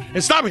here.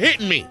 And stop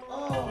hitting me.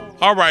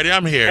 All righty,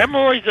 I'm here.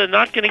 Hemorrhoids are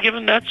not going to give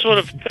him that sort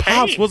of pain.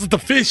 Pops, was it the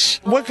fish?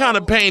 What kind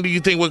of pain do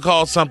you think would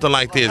cause something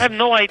like this? I have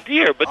no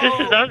idea, but this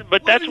is not.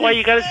 But that's why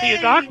you got to see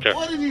a doctor.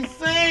 What is he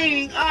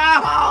saying?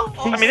 Oh,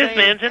 this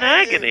man's in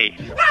agony.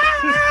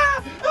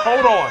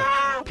 Hold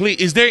on.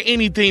 Please, is there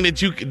anything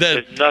that you...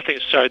 There's nothing,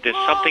 sir. There's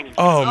something...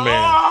 Oh,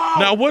 man.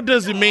 Now, what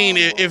does it mean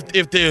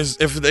if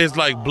there's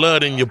like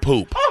blood in your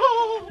poop?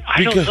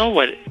 I don't know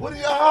what...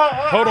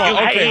 Hold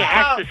on, okay. He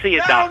has to see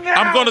a doctor.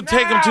 I'm going to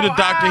take him to the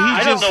doctor.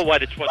 I don't know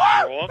what's wrong.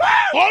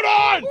 Hold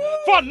on!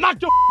 Before I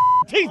knock your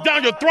teeth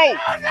down your throat.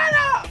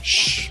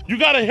 Shh. You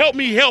got to help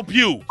me help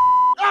you.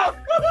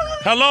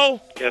 Hello?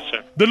 Yes,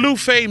 sir. The Lou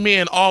Fay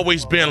man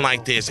always been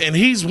like this. And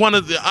he's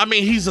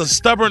he's a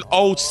stubborn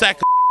old sack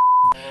of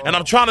and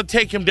I'm trying to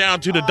take him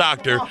down to the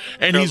doctor,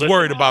 and he's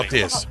worried about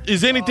this.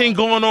 Is anything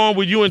going on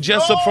with you and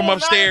Jessup from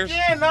upstairs?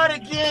 Not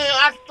again.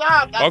 I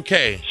stopped.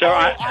 Okay. Sir,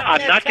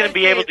 I'm not going to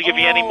be able to give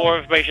you any more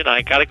information.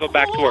 I got to go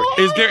back to work.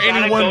 Is there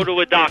anyone... go to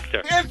a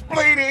doctor. It's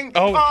bleeding.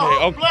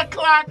 Okay. Blood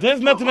clot. There's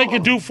nothing they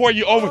can do for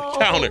you over the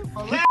counter.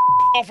 Get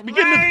off of me.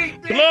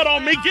 Get the blood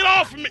on me. Get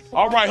off of me.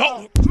 All right.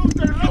 Hold.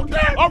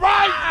 All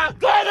right.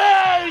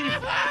 Daddy!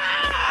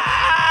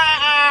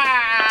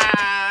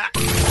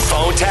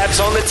 Phone taps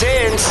on the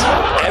tins.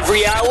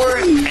 Every hour,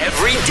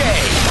 every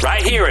day.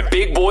 Right here in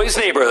Big Boy's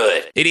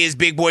Neighborhood. It is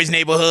Big Boy's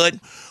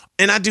Neighborhood.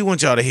 And I do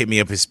want y'all to hit me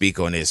up and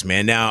speak on this,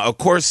 man. Now, of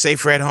course,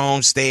 safer at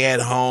home, stay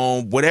at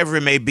home, whatever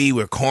it may be,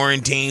 we're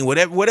quarantined,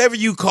 whatever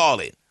you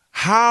call it.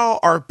 How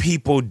are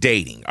people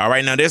dating? All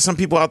right. Now, there's some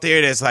people out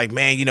there that's like,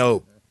 man,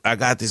 I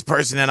got this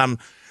person that I'm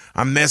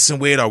messing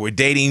with, or we're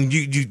dating.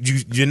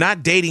 You're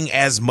not dating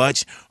as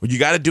much, or you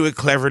got to do it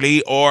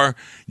cleverly, or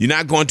you're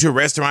not going to a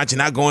restaurant, you're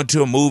not going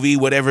to a movie,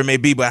 whatever it may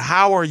be. But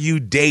how are you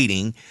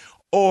dating?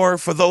 Or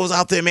for those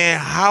out there, man,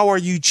 how are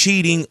you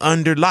cheating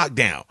under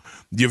lockdown?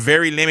 You're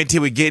very limited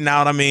with getting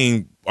out. I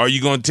mean, are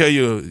you going to tell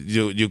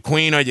your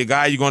queen or your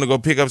guy you're going to go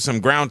pick up some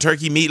ground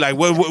turkey meat? Like,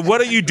 what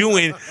are you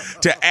doing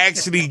to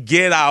actually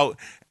get out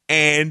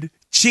and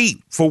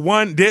cheat? For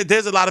one,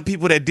 there's a lot of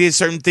people that did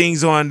certain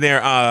things on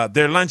their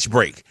lunch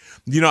break.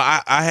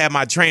 I had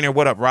my trainer,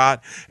 what up,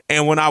 Rod?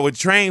 And when I would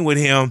train with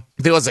him,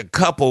 there was a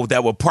couple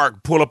that would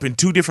pull up in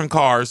two different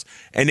cars,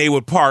 and they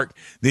would park.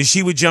 Then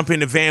she would jump in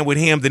the van with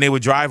him, then they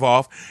would drive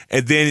off,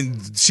 and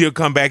then she'll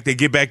come back, they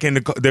get back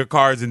in their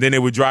cars, and then they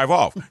would drive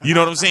off. You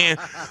know what I'm saying?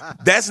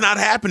 That's not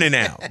happening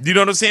now. You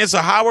know what I'm saying? So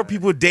how are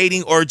people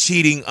dating or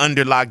cheating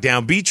under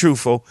lockdown? Be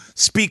truthful.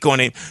 Speak on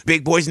it.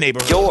 Big Boy's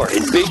Neighborhood. You're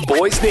in Big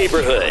Boy's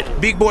Neighborhood.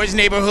 Big Boy's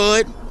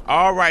Neighborhood.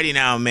 All righty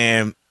now,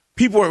 man.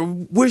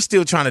 We're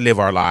still trying to live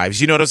our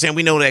lives. You know what I'm saying?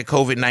 We know that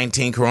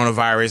COVID-19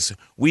 coronavirus,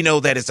 we know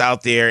that it's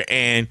out there,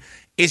 and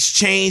it's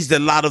changed a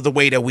lot of the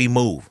way that we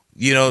move.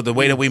 The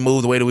way that we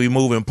move, the way that we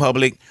move in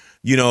public,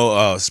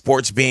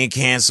 sports being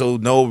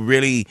canceled. No,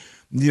 really,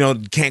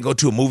 can't go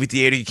to a movie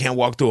theater. You can't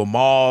walk through a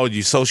mall.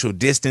 You social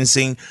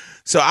distancing.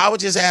 So I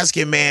was just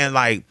asking, man,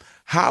 like,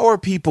 how are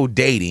people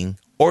dating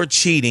or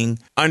cheating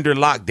under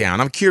lockdown?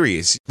 I'm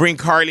curious. Bring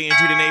Carly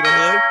into the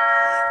neighborhood.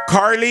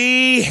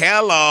 Carly,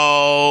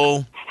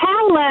 hello.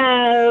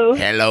 Hello.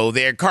 Hello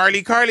there,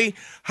 Carly. Carly,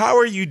 how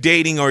are you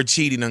dating or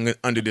cheating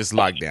under this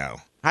lockdown?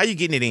 How are you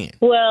getting it in?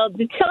 Well,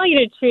 to tell you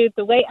the truth,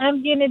 the way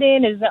I'm getting it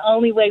in is the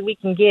only way we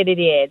can get it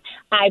in.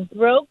 I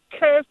broke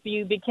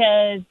curfew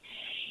because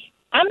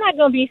I'm not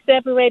going to be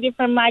separated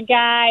from my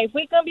guy. If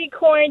we're going to be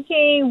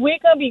quarantined, we're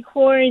going to be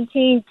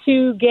quarantined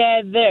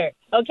together.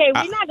 Okay?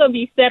 We're not going to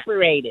be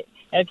separated.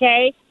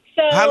 Okay?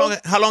 So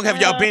how long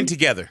have y'all been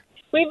together?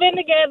 We've been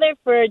together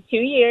for 2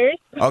 years.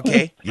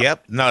 Okay.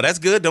 Yep. No, that's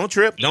good. Don't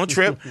trip.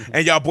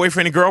 And y'all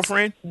boyfriend and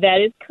girlfriend?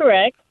 That is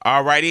correct.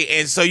 All righty.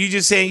 And so you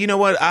just saying, you know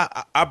what?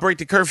 I break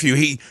the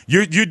curfew.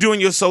 You're doing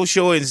your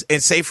social and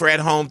safer at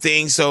home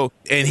thing. So,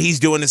 and he's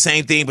doing the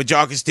same thing, but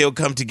y'all can still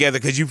come together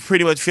because you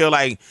pretty much feel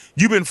like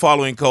you've been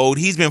following code.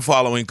 He's been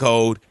following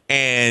code,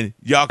 and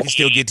y'all can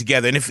still get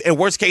together. And if in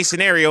worst case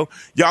scenario,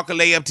 y'all can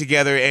lay up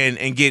together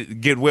and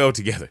get well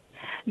together.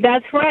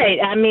 That's right.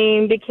 I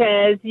mean,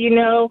 because,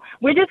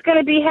 we're just going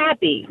to be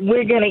happy.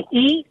 We're going to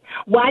eat,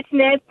 watch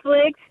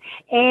Netflix,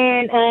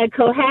 and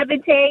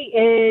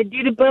cohabitate,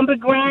 do the bumper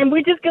grind.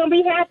 We're just going to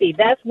be happy.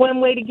 That's one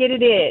way to get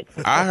it in.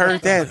 I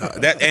heard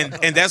that.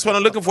 And that's what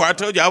I'm looking for. I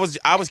told you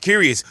I was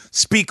curious.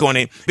 Speak on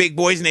it. Big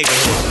Boy's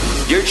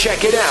Neighborhood. You're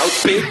checking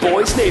out Big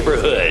Boy's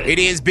Neighborhood. It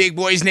is Big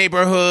Boy's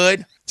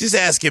Neighborhood. Just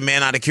asking,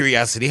 man, out of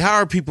curiosity, how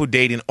are people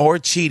dating or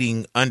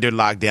cheating under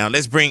lockdown?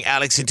 Let's bring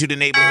Alex into the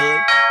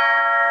neighborhood.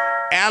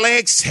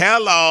 Alex,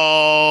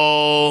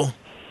 hello.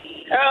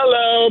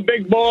 Hello,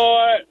 big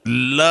boy.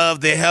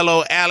 Love the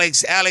hello,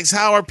 Alex. Alex,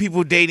 how are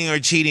people dating or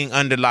cheating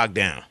under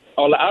lockdown?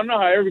 Oh, I don't know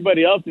how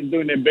everybody else is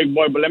doing it, big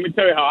boy, but let me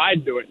tell you how I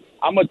do it.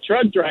 I'm a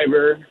truck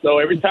driver, so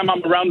every time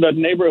I'm around the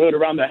neighborhood,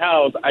 around the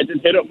house, I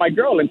just hit up my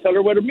girl and tell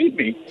her where to meet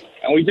me,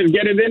 and we just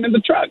get it in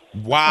the truck.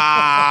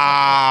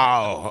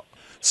 Wow.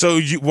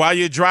 So while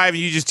you're driving,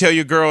 you just tell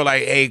your girl,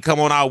 like, hey, come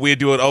on out, we'll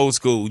do it old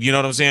school. You know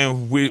what I'm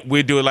saying?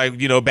 We'll do it like,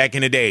 back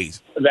in the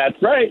days.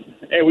 That's right.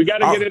 Hey, we got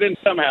to get it in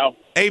somehow.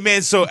 Hey,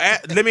 man, so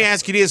let me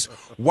ask you this.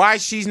 Why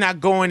she's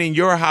not going in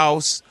your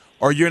house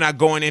or you're not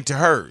going into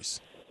hers?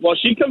 Well,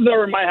 she comes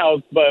over to my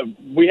house, but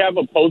we have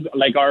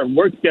our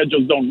work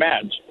schedules don't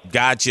match.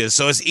 Gotcha.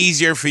 So it's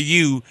easier for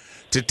you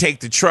to take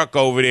the truck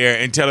over there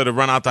and tell her to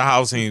run out the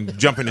house and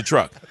jump in the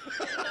truck.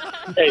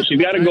 Hey,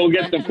 she's got to go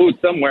get some food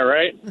somewhere,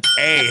 right?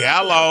 Hey,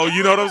 hello.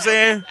 You know what I'm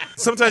saying?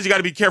 Sometimes you got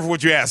to be careful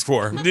what you ask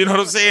for. You know what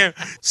I'm saying?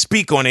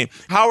 Speak on it.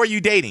 How are you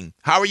dating?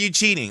 How are you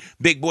cheating?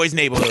 Big Boy's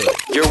Neighborhood.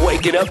 You're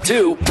waking up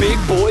to Big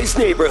Boy's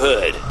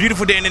Neighborhood.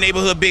 Beautiful day in the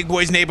neighborhood, Big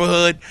Boy's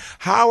Neighborhood.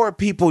 How are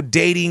people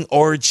dating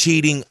or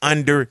cheating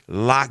under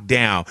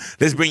lockdown?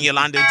 Let's bring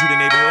Yolanda into the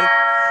neighborhood.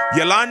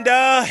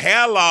 Yolanda,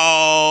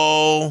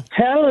 hello.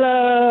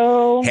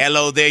 Hello.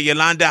 Hello there,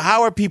 Yolanda.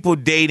 How are people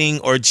dating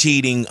or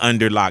cheating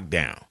under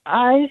lockdown?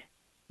 I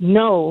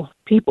know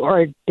people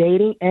are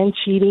dating and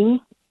cheating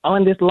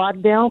on this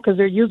lockdown because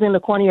they're using the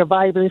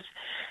coronavirus.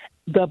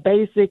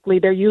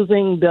 They're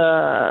using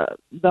the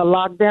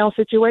lockdown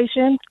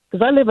situation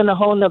because I live in a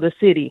whole nother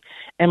city,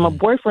 and my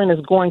boyfriend is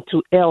going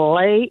to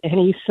L.A. and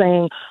he's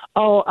saying,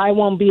 "Oh, I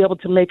won't be able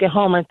to make it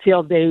home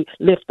until they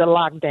lift the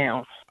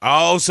lockdown."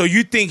 Oh, so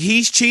you think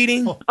he's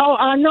cheating? Oh,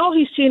 I know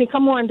he's cheating.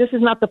 Come on, this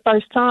is not the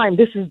first time.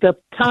 This is the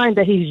time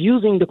that he's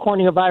using the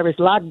coronavirus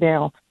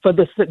lockdown for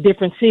the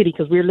different city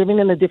because we're living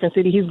in a different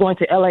city. He's going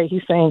to L.A.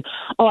 He's saying,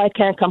 "Oh, I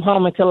can't come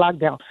home until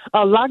lockdown."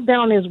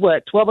 Lockdown is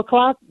what, 12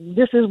 o'clock?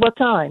 This is what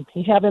time?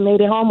 He haven't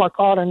made it home or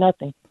called or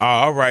nothing.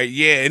 All right,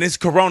 yeah, and it's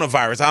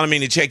coronavirus. I don't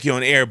mean to check you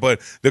on air, but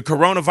the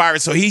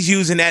coronavirus. So he's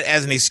using that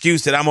as an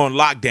excuse that I'm on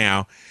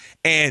lockdown.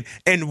 And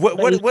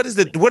what is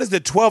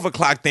the 12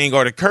 o'clock thing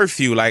or the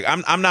curfew? Like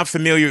I'm not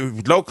familiar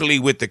locally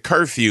with the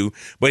curfew,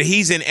 but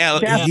he's in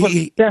L.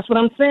 That's what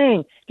I'm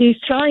saying. He's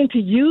trying to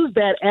use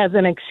that as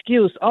an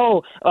excuse.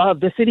 Oh,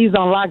 the city's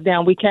on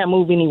lockdown. We can't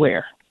move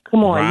anywhere.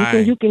 Come on,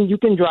 right. you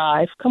can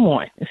drive. Come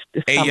on.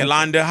 It's hey,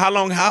 Yolanda, how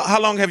long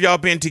have y'all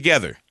been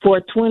together? For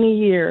 20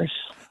 years.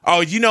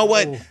 Oh, you know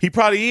what? He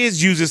probably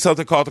is using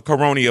something called the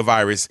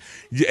coronavirus.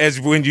 As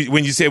when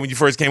you said when you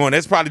first came on,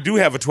 that's probably do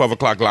have a 12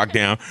 o'clock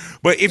lockdown.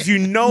 But if you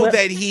know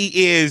that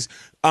he is,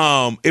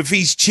 if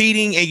he's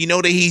cheating and you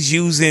know that he's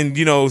using,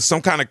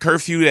 some kind of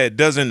curfew that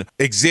doesn't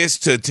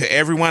exist to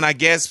everyone, I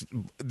guess,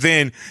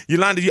 then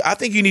Yolanda, I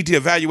think you need to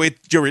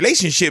evaluate your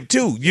relationship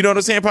too. You know what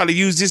I'm saying? Probably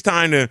use this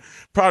time to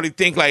probably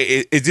think like,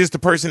 is this the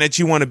person that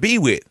you want to be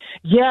with?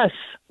 Yes.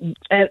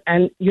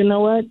 And you know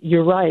what?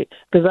 You're right.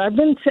 Because I've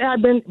been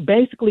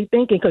basically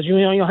thinking, because you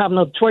don't have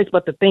no choice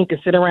but to think and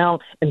sit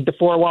around and the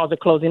four walls are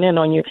closing in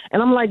on you.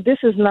 And I'm like, this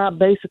is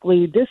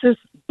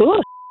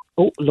bullshit.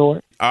 Oh,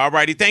 Lord. All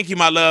righty. Thank you,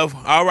 my love.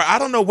 All right. I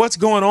don't know what's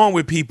going on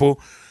with people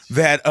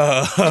that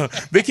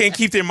they can't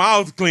keep their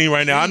mouths clean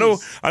right now. I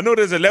know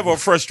there's a level of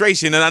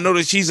frustration, and I know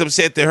that she's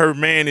upset that her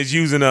man is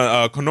using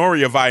a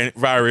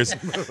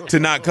coronavirus to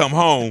not come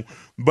home.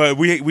 But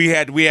we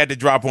had to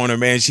drop on her,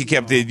 man. She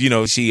kept it,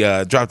 she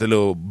dropped a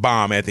little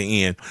bomb at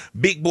the end.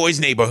 Big Boy's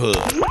Neighborhood.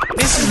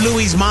 This is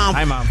Louie's mom.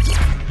 Hi, Mom.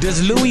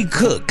 Does Louie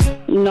cook?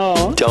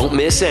 No. Don't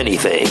miss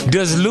anything.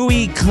 Does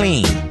Louie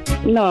clean?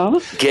 No.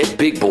 Get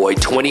Big Boy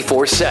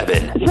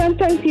 24/7.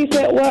 Sometimes he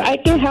said, well, I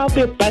can help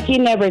you, but he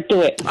never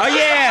do it. Oh,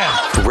 yeah.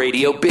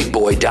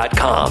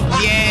 RadioBigBoy.com.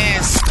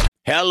 Yes.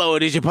 Hello,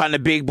 it is your partner,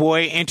 Big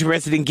Boy.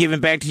 Interested in giving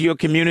back to your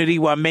community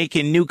while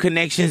making new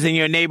connections in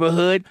your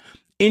neighborhood?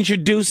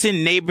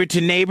 Introducing Neighbor to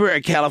Neighbor, a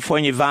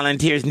California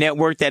volunteers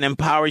network that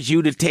empowers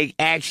you to take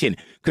action,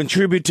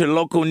 contribute to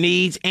local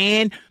needs,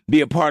 and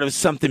be a part of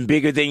something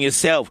bigger than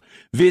yourself.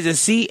 Visit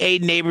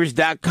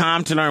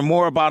CANeighbors.com to learn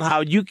more about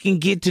how you can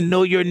get to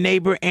know your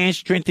neighbor and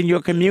strengthen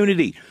your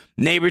community.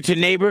 Neighbor to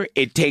Neighbor,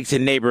 it takes a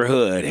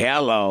neighborhood.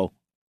 Hello.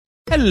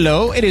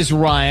 Hello, it is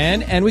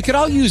Ryan, and we could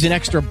all use an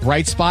extra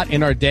bright spot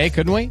in our day,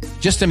 couldn't we?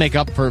 Just to make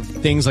up for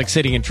things like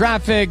sitting in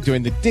traffic,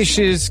 doing the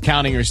dishes,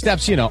 counting your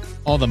steps,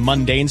 all the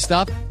mundane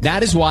stuff.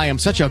 That is why I'm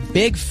such a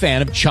big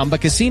fan of Chumba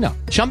Casino.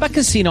 Chumba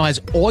Casino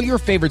has all your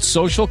favorite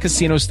social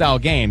casino-style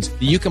games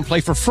that you can play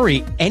for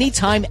free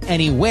anytime,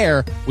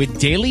 anywhere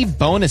with daily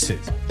bonuses.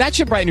 That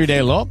should brighten your day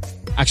a little.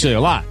 Actually, a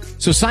lot.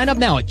 So sign up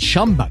now at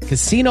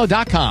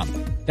ChumbaCasino.com.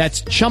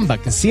 That's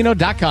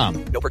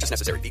ChumbaCasino.com. No purchase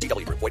necessary.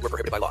 VGW Group. Void where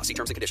prohibited by law. See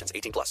terms and conditions.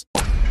 18+.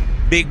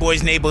 Big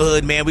Boys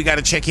Neighborhood, man. We got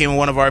to check in with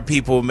one of our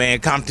people, man.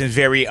 Compton's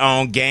very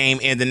own Game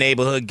in the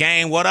Neighborhood.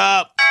 Game, what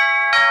up?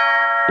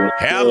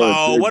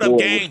 Hello. What up,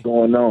 Game? What's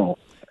going on?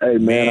 Hey,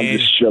 man, I'm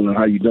just chilling.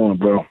 How you doing,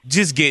 bro?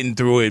 Just getting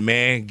through it,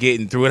 man.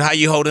 Getting through it. How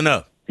you holding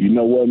up? You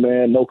know what,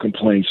 man? No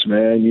complaints,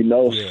 man.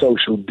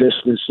 Social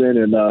distancing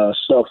and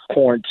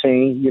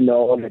self-quarantine,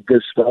 all the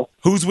good stuff.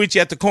 Who's with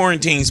you at the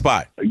quarantine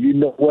spot? You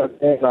know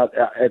what, man?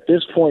 At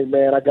this point,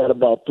 man, I got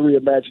about 3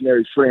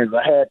 imaginary friends.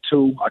 I had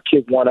 2. I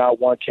kicked one out.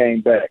 One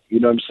came back. You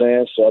know what I'm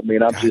saying? So, I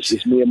mean,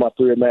 it's me and my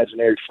 3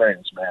 imaginary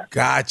friends, man.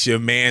 Gotcha,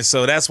 man.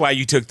 So that's why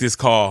you took this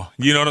call.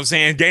 You know what I'm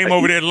saying? Game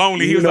over there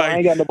lonely. He was like, I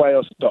ain't got nobody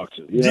else to talk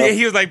to. Yeah,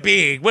 he was like,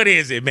 Big, what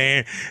is it,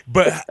 man?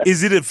 But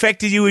is it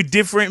affecting you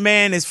different,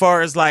 man, as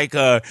far as like,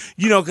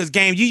 because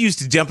Game, you used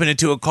to jumping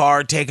into a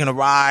car, taking a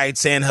ride,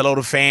 saying hello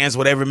to fans,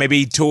 whatever,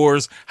 maybe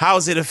tours. How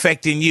is it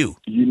affecting you?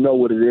 You know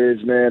what it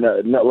is, man.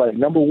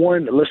 Number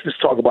one, let's just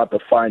talk about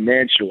the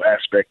financial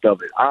aspect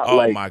of it.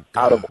 My God.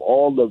 Out of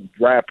all the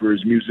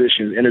rappers,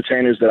 musicians,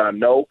 entertainers that I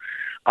know,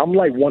 I'm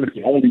like one of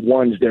the only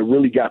ones that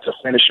really got to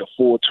finish a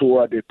full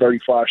tour. I did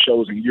 35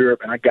 shows in Europe,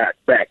 and I got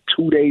back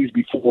 2 days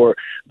before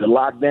the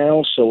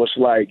lockdown. So it's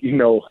like,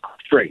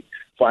 straight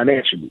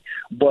financially.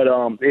 But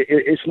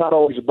it's not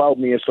always about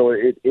me, and so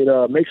it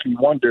makes me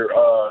wonder,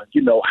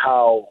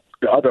 how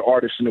the other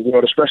artists in the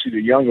world, especially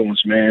the younger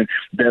ones, man,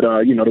 that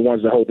the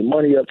ones that hold the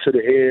money up to the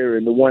air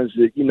and the ones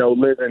that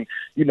live in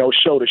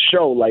show to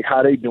show, like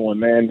how they doing,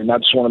 man. And I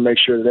just want to make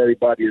sure that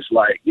everybody is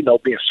like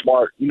being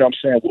smart,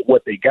 with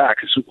what they got,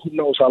 because who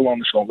knows how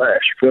long it's gonna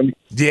last. You feel me?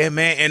 Yeah,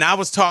 man. And I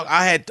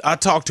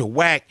talked to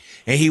Wack,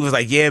 and he was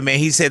like, yeah, man.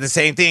 He said the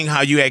same thing.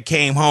 How you had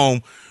came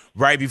home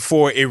right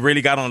before it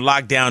really got on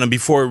lockdown and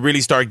before it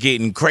really started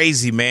getting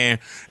crazy, man.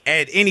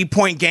 At any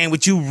point, Game,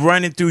 with you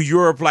running through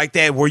Europe like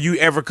that, were you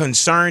ever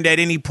concerned at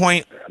any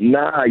point?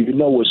 Nah,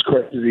 what's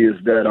crazy is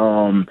that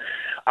I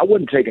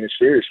wasn't taking it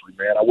seriously,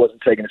 man. I wasn't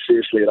taking it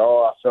seriously at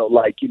all. I felt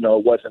like, it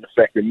wasn't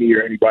affecting me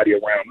or anybody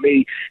around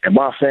me, and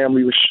my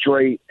family was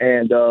straight,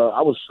 and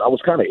I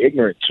was kind of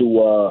ignorant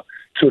to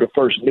the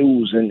first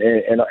news and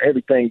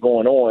everything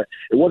going on.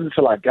 It wasn't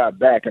until I got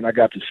back and I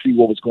got to see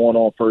what was going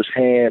on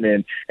firsthand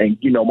and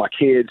my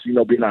kids,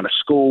 being out of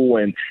school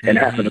and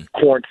having to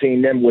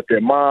quarantine them with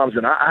their moms.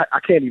 And I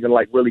can't even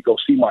really go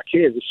see my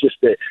kids. It's just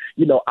that,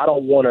 I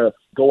don't want to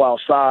go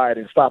outside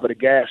and stop at a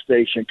gas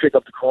station, pick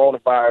up the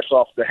coronavirus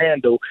off the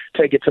handle,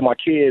 take it to my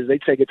kids. They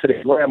take it to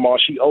their grandma.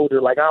 She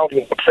older. Like, I don't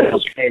even play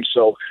those games.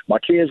 So my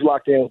kids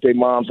locked in with their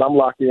moms. I'm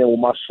locked in with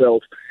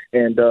myself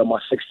and my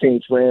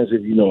 16 friends,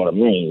 if you know what I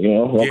mean.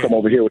 I'll come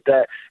over here with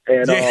that.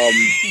 And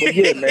but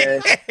yeah,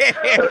 man.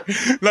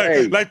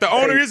 like the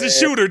owner is a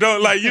shooter,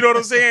 don't you know what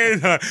I'm saying?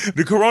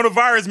 The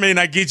coronavirus may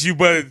not get you,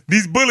 but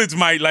these bullets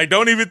might. Like,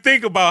 don't even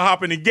think about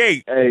hopping the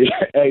gate.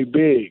 Hey,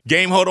 Big.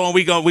 Game, hold on.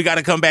 We got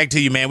to come back to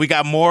you, man. We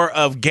got more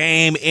of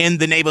Game in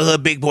the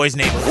Neighborhood, Big Boys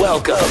Neighborhood.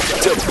 Welcome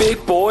to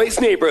Big Boys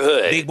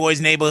Neighborhood. Big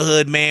Boys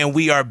Neighborhood, man.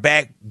 We are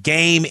back.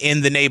 Game in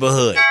the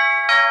Neighborhood.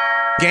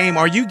 Game,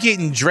 are you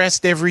getting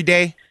dressed every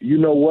day? You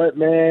know what,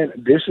 man?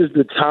 This is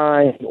the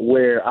time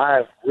where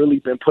I've really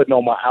been putting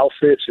on my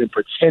outfits and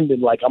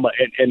pretending like I'm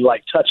and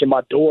like touching my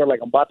door like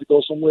I'm about to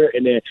go somewhere,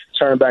 and then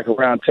turn back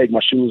around and take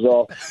my shoes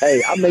off.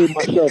 Hey, I made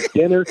myself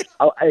dinner.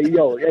 Hey,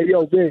 yo,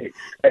 Big.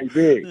 Hey,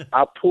 Big.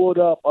 I pulled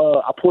up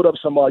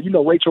some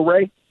Rachel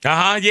Ray.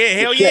 Yeah,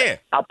 hell yeah.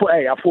 I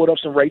pulled up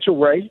some Rachel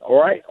Ray,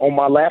 all right, on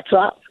my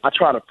laptop. I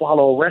tried to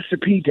follow a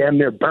recipe, damn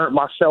near burnt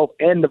myself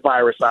and the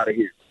virus out of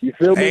here. You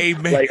feel me? Hey,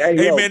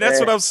 man. Man, that's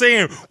what I'm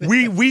saying.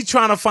 We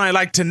trying to find,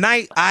 like,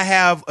 tonight I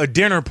have a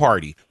dinner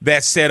party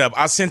that's set up.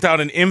 I sent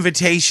out an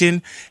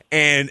invitation,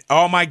 and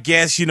all my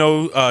guests,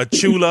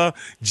 Chula,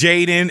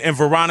 Jaden, and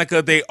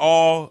Veronica, they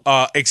all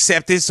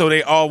accepted, so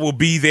they all will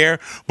be there.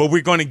 But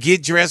we're going to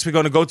get dressed. We're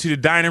going to go to the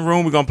dining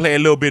room. We're going to play a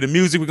little bit of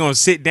music. We're going to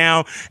sit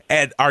down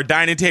at our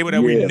dining table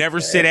that we never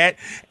sit at.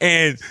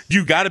 And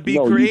you got to be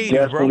creative, you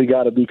definitely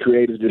got to be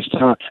creative this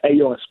time. Hey,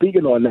 and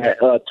speaking on that,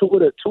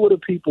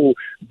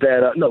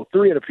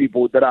 three of the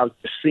people that I've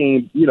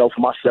seen,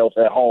 for myself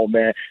at home,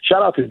 man.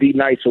 Shout out to D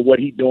Nights for what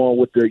he's doing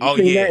with the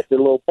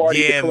little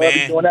party, the club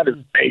he's doing. That is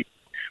amazing.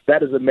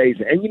 That is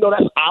amazing. And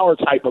that's our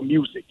type of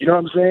music. You know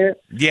what I'm saying?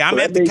 Yeah, I'm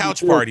at the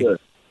couch party.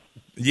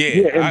 Yeah,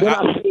 and then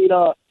I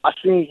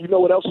seen. You know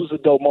what else was a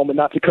dope moment?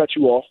 Not to cut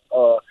you off,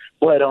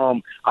 but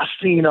I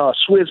seen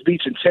Swizz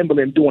Beatz and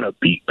Timbaland doing a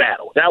beat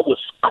battle. That was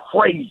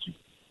crazy.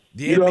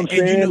 Yeah, you know what I'm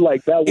saying?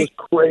 That was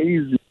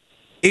crazy.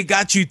 it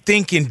got you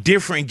thinking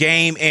different,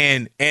 Game,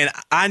 and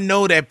I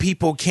know that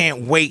people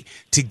can't wait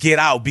to get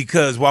out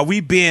because while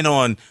we've been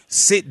on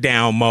sit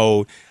down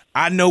mode,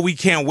 I know we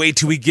can't wait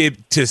till we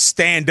get to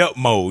stand up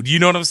mode. You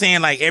know what I'm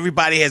saying? Like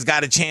everybody has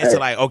got a chance to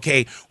like,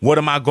 okay, what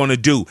am I going to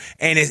do?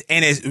 And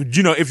it's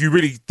you know, if you're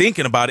really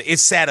thinking about it, it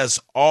sat us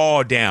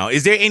all down.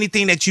 Is there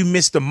anything that you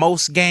missed the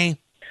most, Game?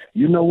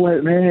 You know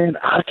what, man?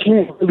 I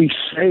can't really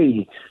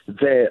say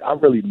that I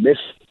really miss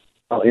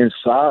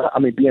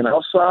being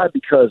outside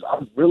because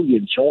I'm really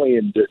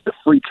enjoying the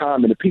free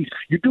time and the peace.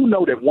 You do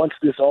know that once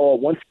the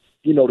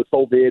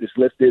COVID is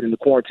lifted and the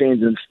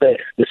quarantines and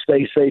the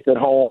stay safe at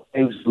home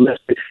things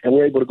lifted and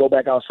we're able to go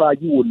back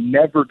outside, you will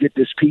never get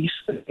this peace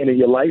in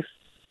your life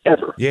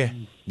ever. Yeah.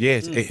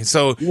 Yes.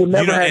 So you will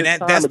never have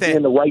time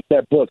again to write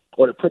that book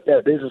or to put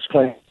that business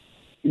plan.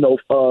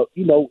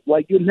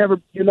 Like you never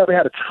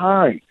had a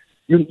time.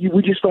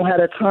 We just don't have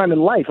that time in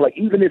life. Like,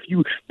 even if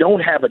you don't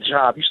have a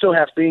job, you still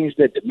have things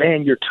that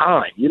demand your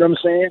time. You know what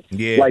I'm saying?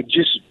 Yeah. Like,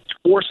 just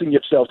forcing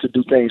yourself to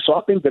do things. So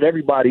I think that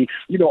everybody,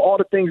 all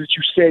the things that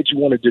you said you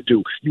wanted to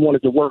do, you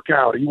wanted to work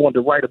out, or you wanted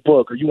to write a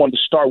book, or you wanted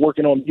to start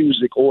working on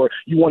music, or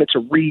you wanted to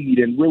read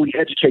and really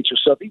educate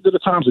yourself. These are the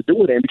times to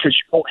do it in because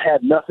you don't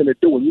have nothing to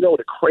do. And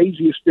the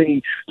craziest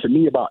thing to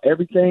me about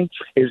everything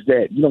is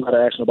that you don't got to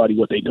ask nobody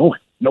what they're doing.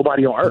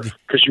 Nobody on earth,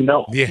 because they're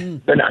not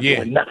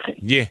doing nothing.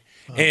 Yeah.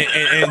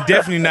 And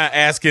definitely not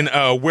asking,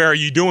 where are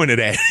you doing it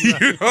at? You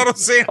know what I'm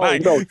saying? Oh,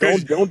 no,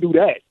 don't do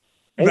that.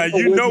 Now,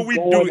 we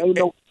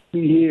do it.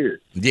 Here.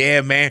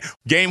 Yeah, man.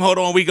 Game, hold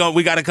on. We got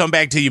to come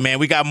back to you, man.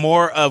 We got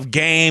more of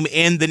Game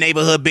in the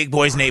neighborhood, Big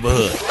Boys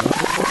Neighborhood.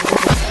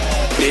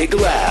 Big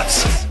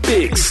laughs,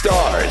 big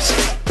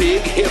stars,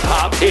 big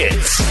hip-hop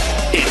hits.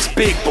 It's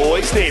Big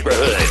Boys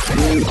Neighborhood.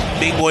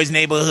 Big Boys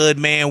Neighborhood,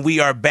 man. We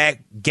are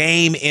back.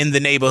 Game in the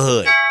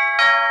neighborhood.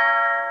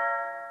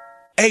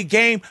 Hey,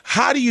 Game,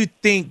 how do you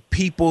think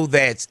people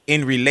that's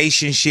in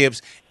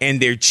relationships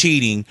and they're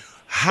cheating,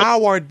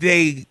 how are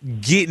they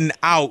getting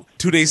out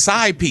to their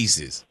side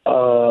pieces?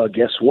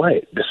 Guess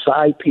what? The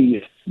side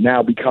piece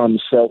now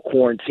becomes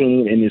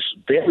self-quarantine and is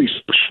very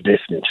social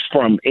distance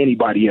from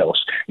anybody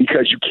else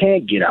because you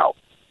can't get out.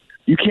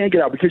 You can't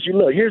get out because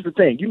here's the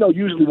thing.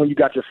 Usually when you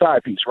got your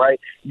side piece, right,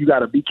 you got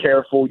to be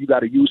careful. You got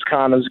to use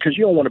condoms because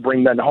you don't want to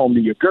bring nothing home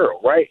to your girl,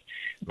 right?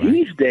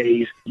 These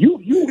days, you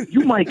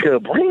might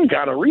bring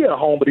gonorrhea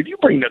home, but if you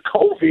bring the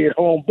COVID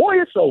home,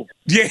 boy, it's over.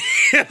 Yeah,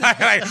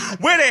 like,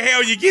 where the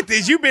hell you get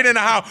this? You've been in the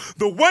house.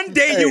 The one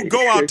day you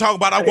go out talking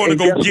about I want to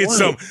go get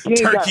some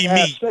turkey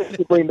meat.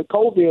 To bring the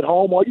COVID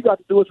home, all you got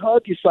to do is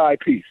hug your side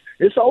piece.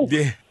 It's over.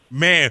 Yeah,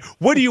 man.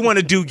 What do you want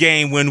to do,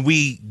 Game, when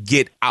we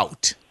get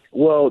out?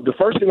 Well, the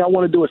first thing I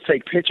want to do is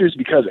take pictures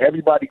because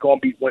everybody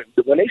going to be,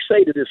 when they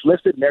say that it's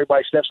lifted and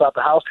everybody steps out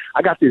the house,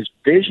 I got this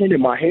vision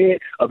in my head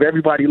of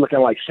everybody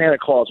looking like Santa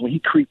Claus when he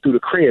creeped through the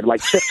crib,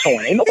 like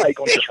tiptoeing. Ain't nobody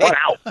going to just run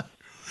out.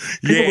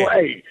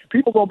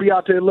 People going to be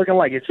out there looking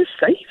like, is this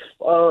safe?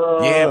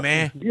 Yeah,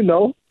 man.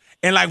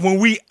 And like when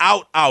we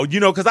out,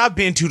 because I've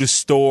been to the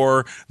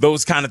store,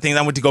 those kind of things.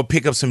 I went to go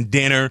pick up some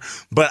dinner,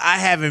 but we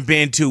haven't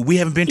been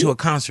to a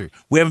concert.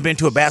 We haven't been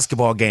to a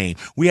basketball game.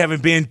 We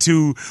haven't been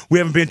to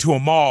a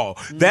mall.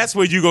 That's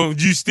where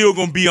you still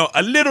gonna be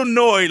a little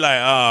annoyed, like,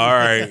 oh, all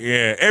right,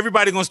 yeah.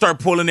 Everybody gonna start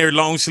pulling their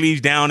long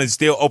sleeves down and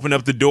still open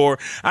up the door.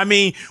 I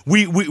mean,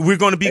 we're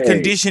gonna be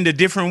conditioned a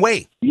different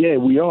way. Yeah,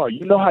 we are.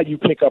 You know how you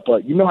pick up how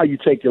you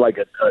take like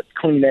a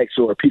Kleenex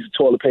or a piece of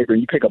toilet paper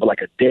and you pick up like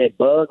a dead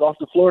bug off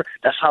the floor?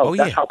 That's how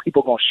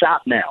people gonna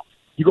shop now.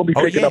 You're gonna be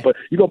picking up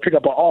pick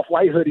up an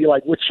off-white hoodie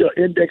like with your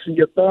index and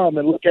your thumb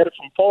and look at it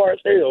from far as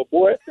hell,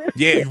 boy.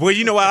 Yeah, well,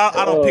 you know what?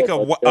 I don't pick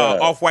up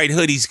off-white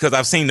hoodies because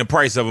I've seen the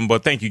price of them.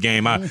 But thank you,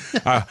 Game. I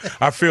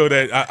feel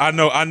that I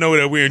know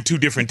that we're in two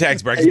different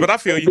tax brackets, but I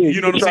feel you.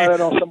 You know what I'm saying? Try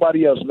that on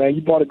somebody else, man.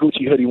 You bought a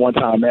Gucci hoodie one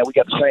time, man. We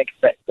got the same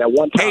effect that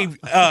one time.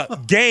 Hey,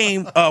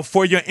 Game,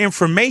 for your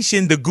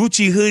information, the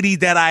Gucci hoodie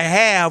that I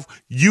have,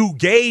 you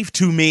gave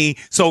to me.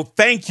 So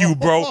thank you,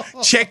 bro.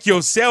 Check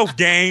yourself,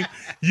 Game.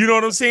 You know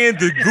what I'm saying?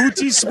 The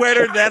Gucci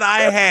sweater that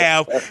I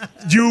have,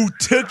 you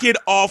took it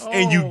off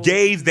and you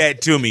gave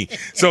that to me.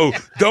 So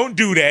don't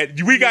do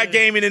that. We got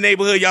Game in the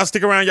neighborhood. Y'all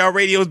stick around. Y'all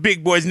radio's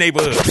Big Boys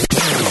Neighborhood.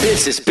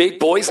 This is Big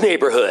Boys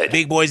Neighborhood.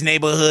 Big Boys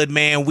Neighborhood,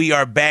 man. We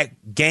are back.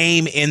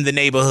 Game in the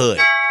neighborhood.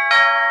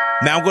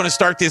 Now I'm going to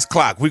start this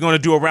clock. We're going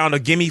to do a round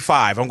of Gimme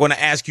 5. I'm going to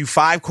ask you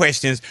 5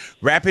 questions,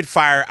 rapid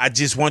fire. I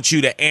just want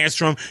you to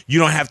answer them. You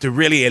don't have to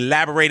really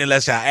elaborate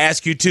unless I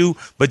ask you to,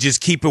 but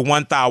just keep it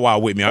one thou while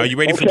with me. Are you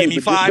ready for Gimme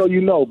 5?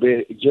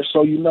 Just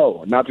so you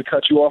know, not to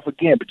cut you off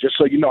again, but just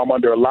so you know, I'm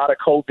under a lot of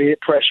COVID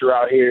pressure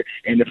out here,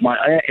 and if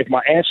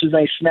my answers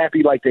ain't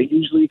snappy like they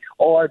usually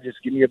are,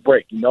 just give me a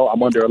break.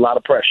 I'm under a lot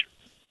of pressure.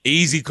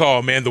 Easy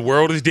call, man. The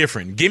world is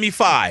different. Give me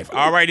 5.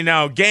 All righty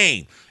now,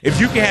 Game. If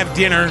you could have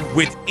dinner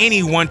with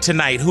anyone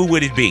tonight, who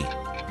would it be?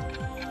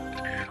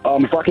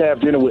 If I could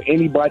have dinner with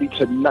anybody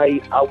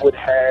tonight, I would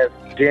have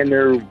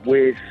dinner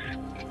with...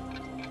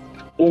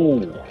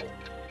 Ooh,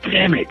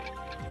 damn it.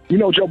 You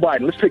know Joe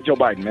Biden. Let's pick Joe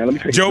Biden, man. Let me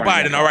pick Joe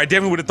Biden. All right,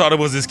 definitely would have thought it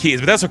was his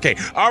kids, but that's okay.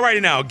 All righty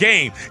now,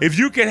 game. If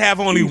you could have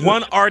only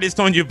one artist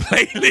on your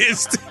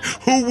playlist,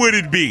 who would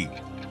it be?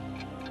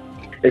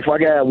 If I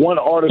got one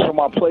artist on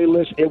my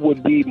playlist, it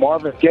would be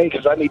Marvin Gaye,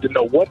 because I need to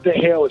know what the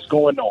hell is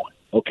going on.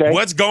 Okay.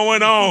 What's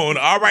going on?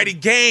 All righty,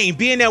 game.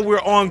 Being that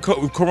we're on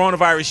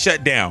coronavirus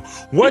shutdown,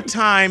 what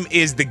time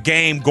is the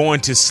game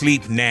going to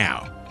sleep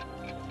now?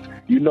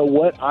 You know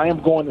what? I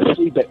am going to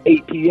sleep at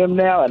 8 p.m.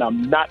 now, and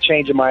I'm not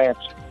changing my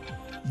answer.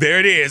 There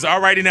it is.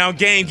 All righty now,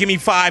 game. Give me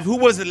 5. Who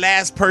was the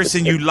last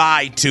person you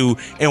lied to,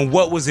 and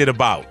what was it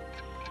about?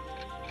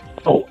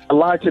 Oh, I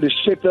lied to this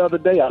chick the other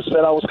day. I said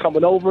I was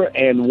coming over,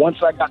 and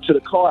once I got to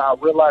the car, I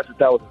realized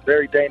that was a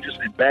very dangerous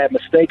and bad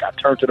mistake. I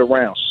turned it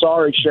around.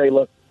 Sorry,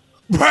 Shayla.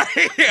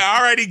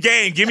 All righty,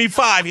 game. Give me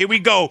 5. Here we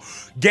go.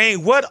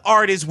 Game, what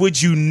artist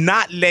would you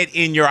not let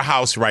in your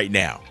house right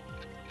now?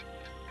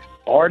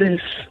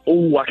 Artist?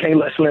 Oh, I can't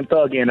let Slim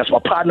Thug in. That's my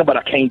partner, but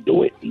I can't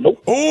do it.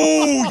 Nope.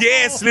 Oh,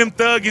 yeah, Slim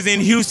Thug is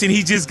in Houston.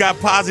 He just got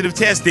positive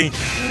testing.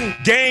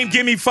 Game,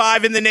 give me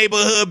 5 in the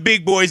neighborhood,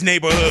 Big Boy's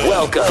neighborhood.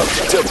 Welcome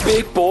to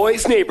Big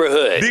Boy's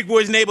Neighborhood. Big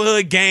Boy's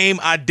Neighborhood. Game,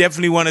 I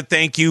definitely want to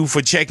thank you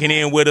for checking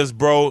in with us,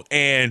 bro.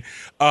 And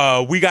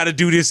we got to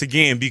do this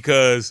again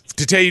because,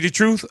 to tell you the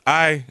truth,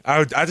 I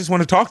just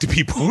want to talk to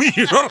people.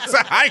 You know what I'm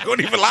saying? I ain't going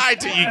to even lie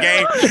to you,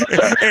 Game.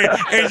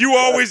 And you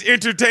always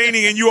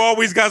entertaining and you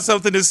always got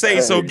something to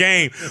say. So,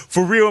 Game,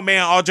 for real,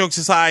 man, all jokes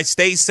aside,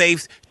 stay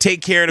safe,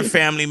 take care of the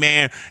family,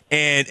 man.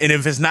 And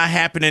if it's not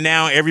happening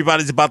now,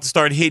 everybody's about to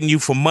start hitting you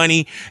for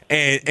money.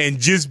 And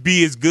just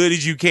be as good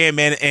as you can,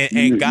 man.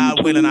 And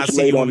God willing, I'll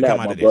see you when we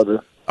come out of this.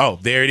 Brother. Oh,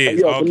 there it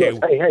is. Hey, yo, okay.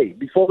 Look, hey,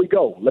 before we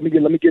go, let me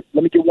get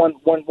one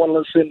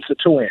little sentence or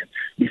two in.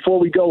 Before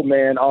we go,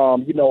 man,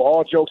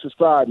 all jokes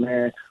aside,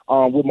 man,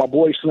 with my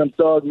boy Slim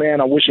Thug,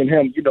 man, I'm wishing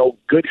him,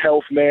 good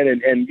health, man,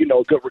 and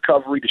good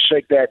recovery to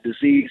shake that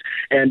disease.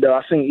 And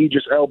I seen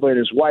Idris Elba and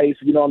his wife,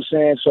 you know what I'm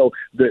saying? So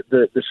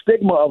the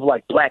stigma of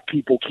like black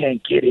people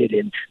can't get it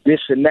and this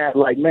and that,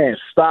 like, man,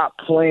 stop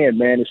playing,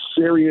 man. It's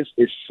serious.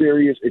 It's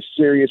serious. It's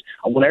serious.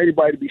 I want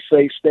everybody to be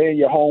safe. Stay in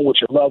your home with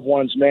your loved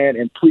ones, man,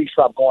 and please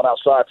stop going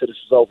outside till this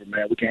is over,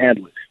 man. We can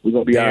handle it. We're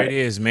gonna be all right. There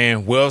it is,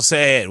 man. Well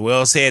said.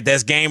 Well said.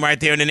 That's Game right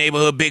there in the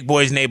neighborhood, Big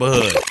Boy's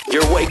Neighborhood.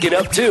 You're waking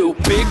up to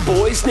Big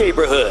Boy's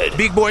Neighborhood.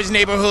 Big Boy's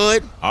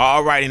Neighborhood.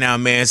 All righty now,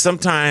 man.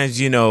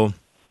 Sometimes,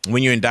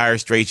 when you're in dire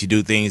straits, you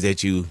do things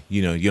that you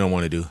don't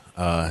want to do.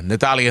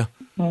 Natalia,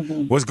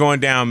 what's going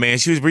down, man?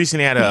 She was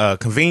recently at a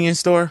convenience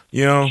store,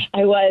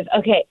 I was.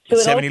 Okay, so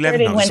it all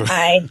 7-Eleven?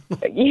 started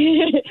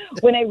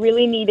when I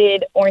really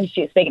needed orange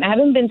juice. Like, and I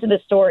haven't been to the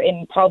store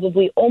in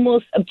probably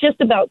just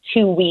about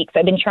 2 weeks.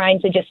 I've been trying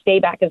to just stay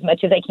back as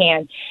much as I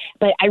can.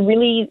 But I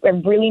really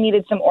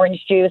needed some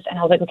orange juice. And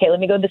I was like, okay,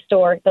 let me go to the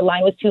store. The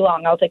line was too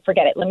long. I was like,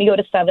 forget it. Let me go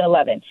to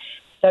 7-Eleven.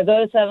 So I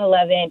go to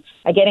 7-Eleven,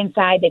 I get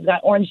inside, they've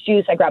got orange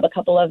juice, I grab a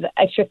couple of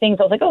extra things.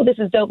 I was like, oh, this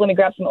is dope, let me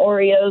grab some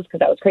Oreos,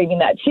 because I was craving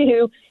that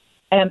too.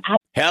 And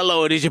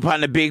Hello, it is your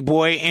partner, Big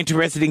Boy,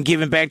 interested in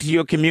giving back to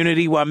your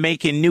community while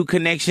making new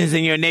connections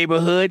in your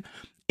neighborhood?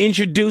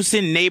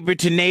 Introducing Neighbor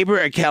to Neighbor,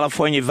 a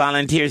California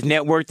volunteers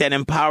network that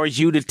empowers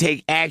you to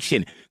take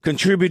action,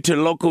 contribute to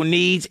local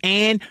needs,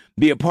 and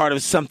be a part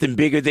of something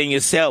bigger than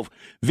yourself.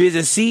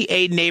 Visit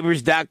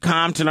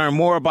ca-neighbors.com to learn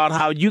more about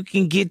how you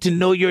can get to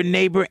know your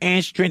neighbor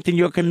and strengthen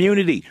your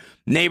community.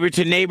 Neighbor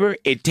to Neighbor,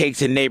 it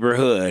takes a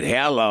neighborhood.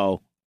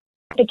 Hello.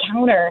 The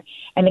counter,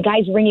 and the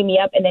guy's ringing me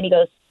up, and then he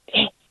goes,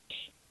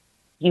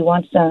 you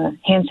want some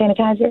hand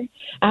sanitizer?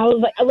 I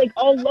was like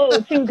all low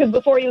too, because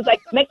before he was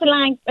like, next in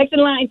line.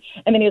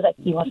 And then he was like,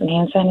 you want some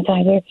hand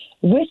sanitizer?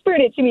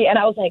 Whispered it to me. And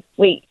I was like,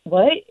 wait,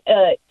 what?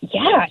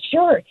 Yeah,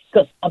 sure. He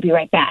goes, I'll be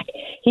right back.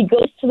 He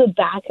goes to the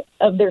back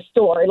of their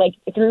store, like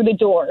through the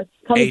door.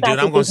 Hey, dude,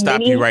 I'm going to stop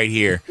you right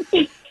here.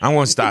 I'm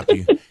going to stop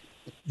you.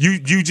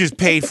 You just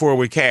paid for it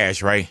with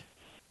cash, right?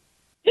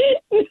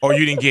 Or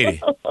you didn't get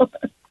it?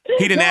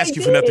 He didn't ask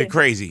you for nothing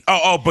crazy.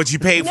 Oh, but you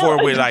paid for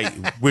it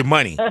with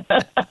money.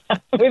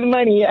 With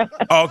money, yeah.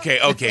 Okay.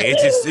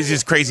 It's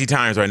just crazy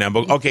times right now.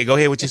 But okay, go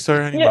ahead with your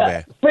story, honey. Yeah. My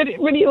bad. But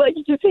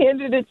he just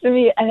handed it to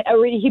me, and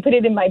he put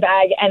it in my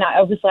bag, and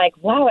I was like,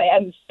 wow,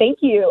 thank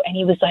you. And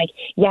he was like,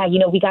 yeah,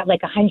 we got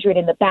like 100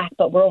 in the back,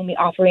 but we're only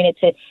offering it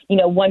to,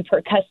 one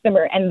per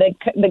customer. And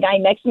the guy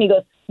next to me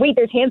goes, wait,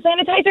 there's hand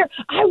sanitizer?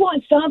 I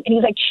want some. And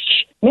he's like,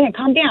 shh, man,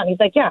 calm down. He's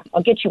like, yeah,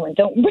 I'll get you one.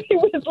 Don't. He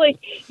was like,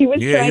 he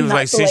was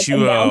like, since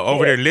you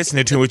over there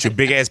listening to it with your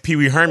big ass Pee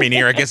Wee Herman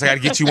here, I guess I got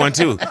to get you one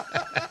too.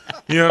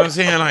 You know what I'm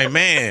saying? Like,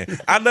 man,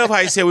 I love how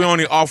he said we're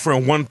only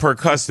offering one per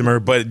customer,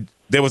 but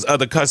there was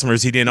other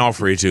customers he didn't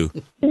offer it to.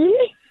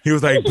 He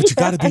was like, but you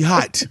got to be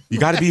hot. You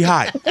got to be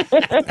hot.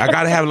 I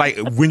got to have, like,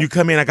 when you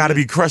come in, I got to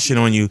be crushing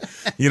on you.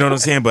 You know what I'm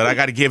saying? But I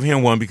got to give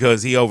him one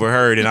because he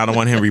overheard and I don't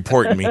want him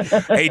reporting me.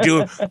 Hey,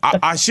 dude,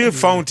 I should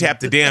phone tap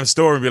the damn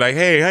store and be like,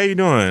 hey, how you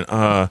doing?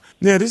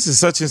 Yeah, this is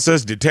such and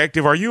such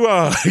detective. Are you,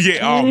 yeah,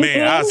 oh,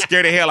 man, I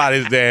scared the hell out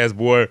of his ass,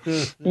 boy.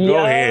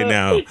 Go ahead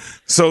now.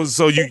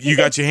 So you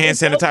got your hand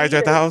sanitizer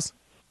at the house?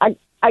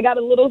 I got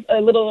a little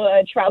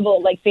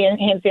travel like hand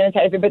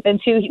sanitizer, but then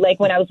too, like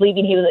when I was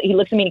leaving, he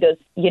looks at me and he goes,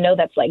 "You know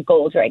that's like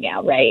gold right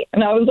now, right?"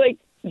 And I was like,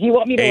 "Do you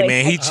want me to?" Hey like,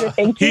 man,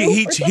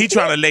 he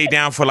trying to lay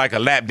down for like a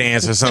lap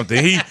dance or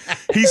something.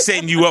 He's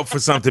setting you up for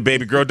something,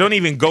 baby girl. Don't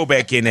even go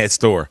back in that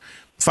store.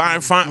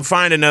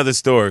 Find another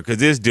store, because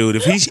this dude,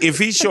 if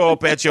he show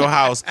up at your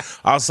house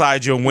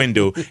outside your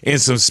window in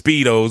some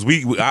Speedos,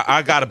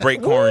 I gotta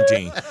break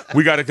quarantine.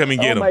 We gotta come and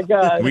get him. Oh my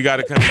God. We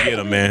gotta come and get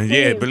him, man.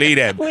 Yeah, believe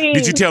that. Please.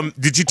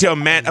 Did you tell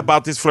Matt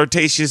about this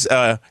flirtatious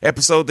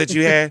episode that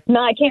you had?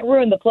 No, I can't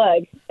ruin the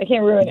plug. I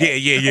can't ruin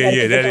it.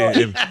 Yeah. That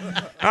is.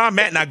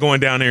 Matt not going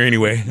down there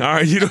anyway. All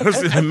right, you know what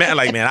I'm saying? Matt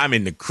like, man, I'm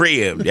in the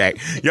crib, Jack.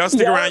 Y'all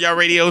stick around, y'all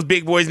radios,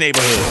 Big Boys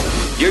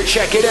Neighborhood. You're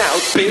checking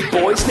out Big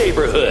Boys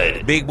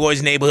Neighborhood. Big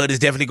Boys Neighborhood is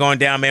definitely going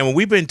down, man. When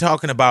we've been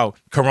talking about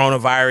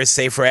coronavirus,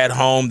 safer at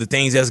home, the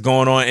things that's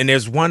going on, and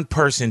there's one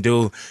person,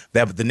 dude,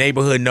 that the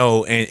neighborhood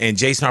know, and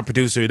Jason, our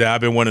producer, that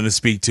I've been wanting to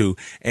speak to,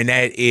 and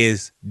that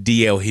is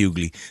DL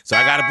Hughley. So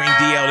I got to bring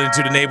DL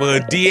into the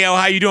neighborhood. DL,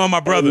 how you doing,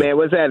 my brother? Hey, man,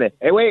 what's happening?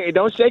 Hey, wait,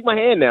 don't shake my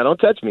hand now. Don't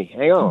touch me.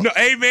 Hang on. No,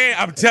 hey, man,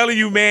 I'm telling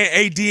you, man.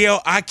 Hey, DL,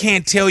 I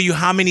can't tell you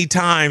how many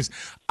times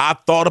I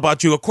thought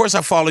about you. Of course,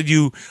 I followed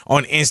you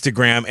on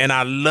Instagram, and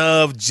I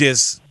love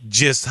just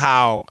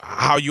how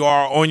you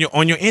are on your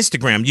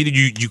Instagram.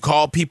 You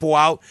call people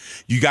out.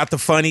 You got the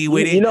funny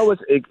with it. You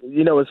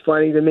know what's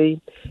funny to me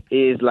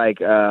is like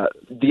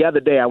the other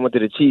day I went to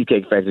the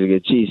Cheesecake Factory to get a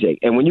cheesecake,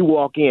 and when you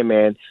walk in,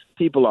 man,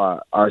 people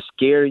are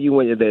scared of you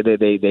when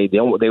they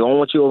don't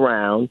want you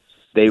around.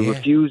 They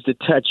refuse to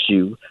touch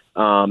you.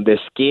 They're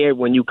scared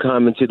when you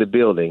come into the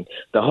building.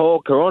 The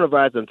whole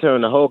coronavirus has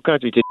turned the whole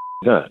country to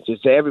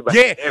just to everybody.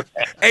 Yeah.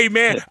 Hey,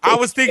 man, I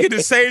was thinking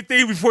the same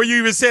thing before you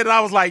even said it. I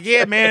was like,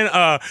 yeah, man,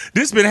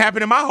 this has been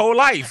happening my whole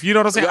life. You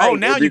know what I'm saying? Right. Oh,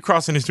 now you're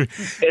crossing the street.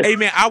 Hey,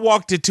 man, I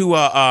walked into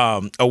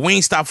a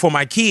Wingstop for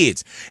my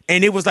kids,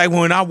 and it was like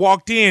when I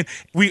walked in,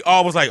 we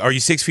all was like, are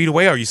you 6 feet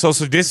away? Are you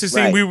social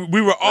distancing? Right.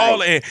 We were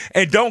all in.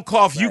 And don't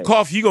cough. You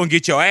cough, you're going to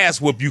get your ass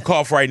whooped. You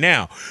cough right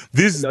now.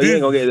 You ain't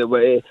going to get it.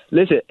 But,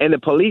 listen, and the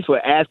police were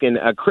asking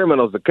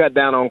criminals to cut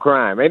down on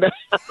crime. Ain't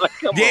like,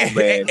 come on,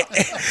 man.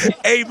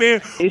 Hey,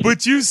 man.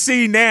 But you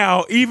see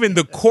now, even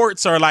the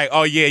courts are like,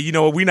 oh, yeah, you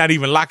know what? We're not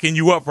even locking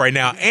you up right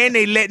now. And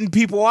they letting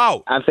people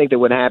out. I think that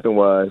what happened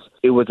was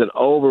it was an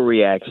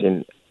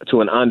overreaction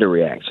to an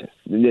underreaction.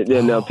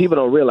 People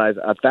don't realize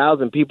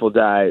 1,000 people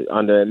died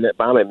under the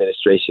Obama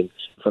administration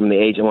from the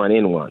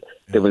H1N1.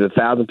 There was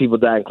 1,000 people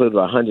died, including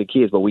 100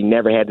 kids, but we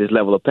never had this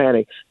level of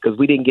panic because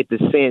we didn't get the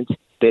sense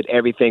that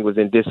everything was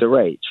in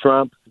disarray.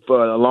 Trump,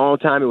 for a long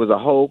time, it was a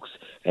hoax.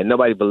 And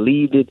nobody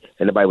believed it,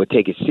 and nobody would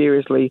take it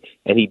seriously,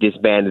 and he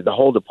disbanded the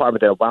whole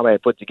department that Obama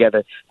had put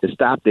together to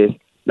stop this.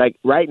 Like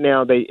right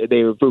now, they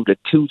approved a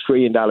 $2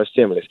 trillion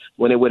stimulus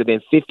when it would have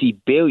been $50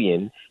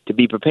 billion to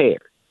be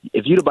prepared.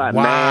 If you'd have bought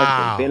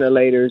masks and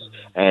ventilators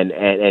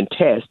and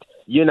tests,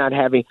 you're not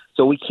having.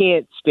 So we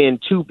can't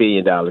spend $2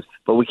 billion,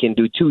 but we can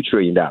do $2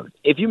 trillion.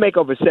 If you make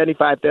over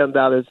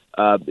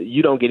 $75,000,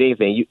 you don't get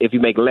anything. If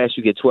you make less,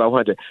 you get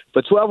 $1,200.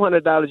 For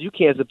 $1,200, you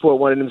can't support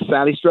one of them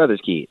Sally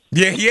Struthers kids.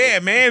 Yeah,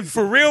 man,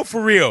 for real.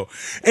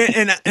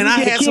 And I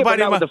had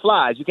somebody with the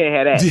flies. You can't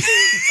have that.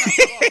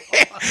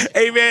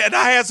 Hey, man, and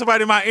I had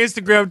somebody on my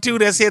Instagram too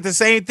that said the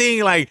same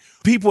thing. Like,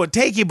 people would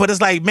take it, but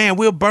it's like, man,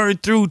 we'll burn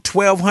through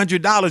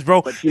 $1,200,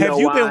 bro. Have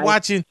you been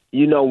watching?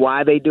 You know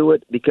why they do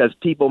it? Because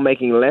people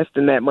making less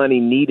than that money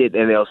need it,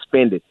 and they'll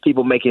spend it.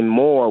 People making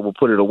more will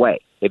put it away.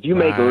 If you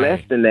make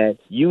less than that,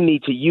 you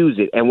need to use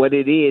it. And what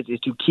it is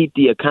to keep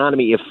the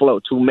economy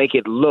afloat, to make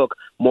it look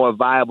more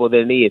viable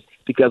than it is.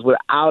 Because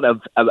without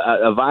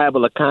a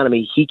viable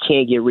economy, he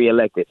can't get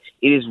reelected.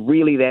 It is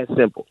really that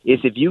simple.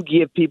 It's if you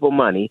give people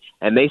money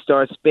and they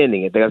start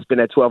spending it, they're going to spend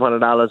that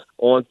 $1,200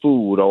 on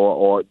food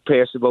or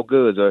perishable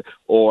goods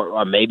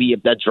or maybe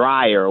a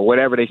dryer or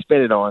whatever they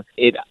spend it on,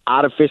 it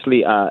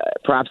artificially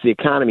props the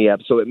economy up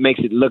so it makes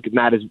it look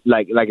not as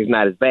like it's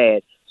not as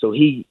bad. So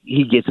he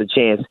gets a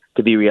chance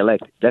to be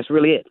reelected. That's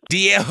really it.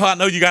 DL, I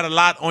know you got a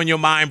lot on your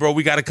mind, bro.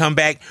 We got to come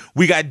back.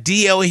 We got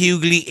DL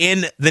Hughley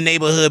in the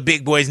neighborhood,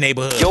 Big Boys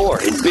Neighborhood.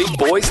 You're in Big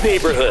Boys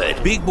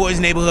Neighborhood. Big Boys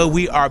Neighborhood,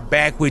 we are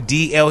back with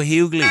DL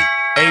Hughley.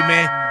 Hey,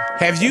 man,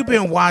 have you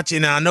been watching,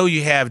 and I know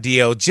you have,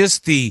 DL,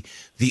 just the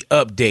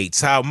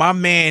updates, how my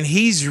man,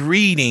 he's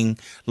reading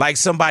like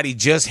somebody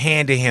just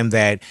handed him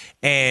that,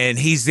 and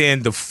he's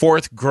in the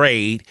 4th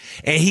grade,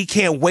 and he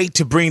can't wait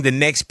to bring the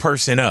next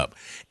person up.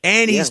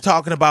 And he's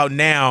talking about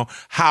now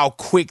how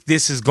quick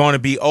this is going to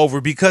be over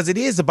because it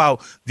is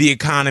about the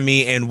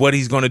economy and what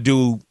he's going to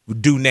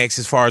do next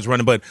as far as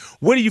running. But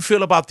what do you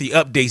feel about the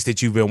updates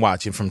that you've been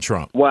watching from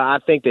Trump? Well, I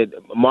think that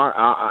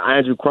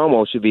Andrew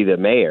Cuomo should be the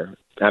mayor.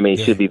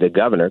 Should be the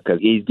governor because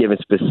he's giving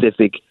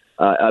specific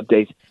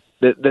updates.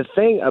 The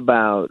thing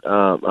about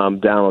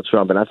Donald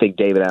Trump, and I think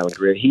David Allen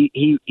Greer,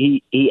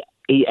 he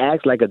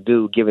acts like a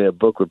dude giving a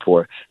book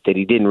report that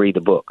he didn't read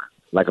the book,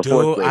 like a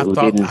fourth grader who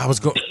didn't.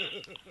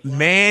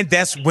 Man,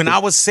 that's when I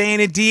was saying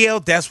it,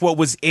 DL, that's what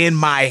was in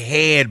my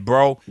head,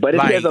 bro. But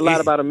it says a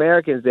lot about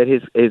Americans that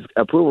his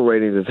approval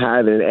rating is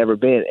higher than it ever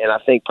been, and I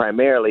think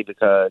primarily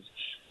because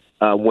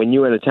when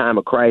you're in a time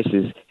of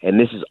crisis and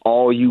this is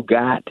all you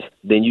got,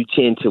 then you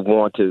tend to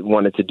want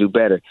it to do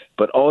better.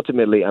 But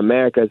ultimately,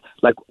 America's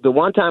like the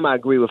one time I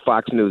agree with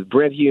Fox News,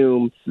 Brent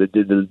Hume, the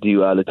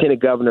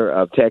lieutenant governor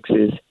of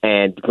Texas,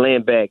 and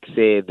Glenn Beck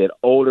said that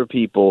older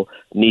people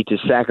need to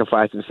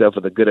sacrifice themselves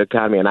for the good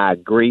economy, and I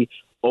agree.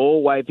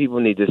 Old white people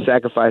need to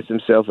sacrifice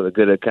themselves for the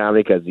good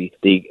economy because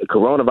the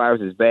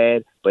coronavirus is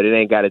bad, but it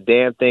ain't got a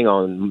damn thing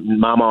on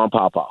mama and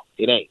papa.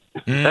 It ain't.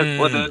 That's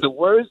one of the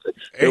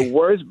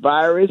worst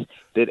virus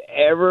that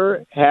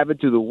ever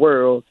happened to the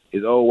world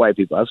is old white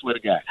people. I swear to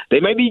God. They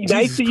may be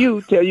nice to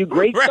you, tell you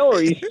great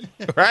stories.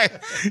 Right.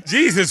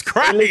 Jesus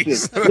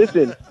Christ.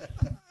 Listen.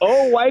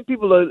 Old white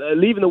people are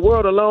leaving the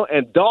world alone,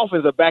 and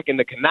dolphins are back in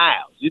the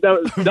canals. You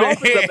know,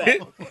 dolphins are back.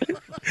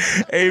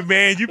 Hey,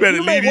 man, you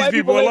better leave these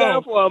people lay alone.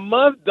 down for a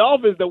month,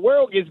 dolphins, the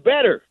world gets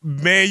better.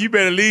 Man, you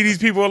better leave these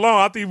people alone.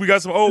 I think we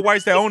got some old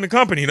whites that own the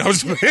company. No,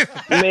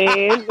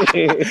 man.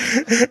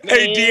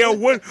 Hey, DL,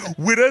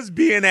 with us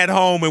being at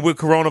home and with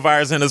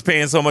coronavirus and us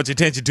paying so much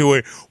attention to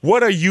it,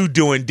 what are you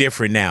doing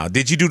different now?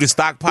 Did you do the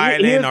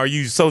stockpiling? Are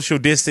you social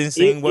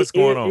distancing? What's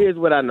going on? Here's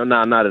what I know.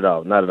 No, not at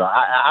all. Not at all.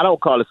 I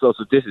don't call it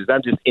social distance.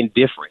 I'm just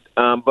indifferent.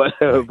 But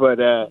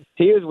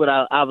here's what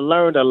I've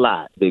learned a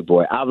lot, big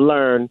boy. I've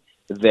learned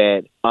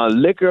that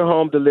liquor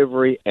home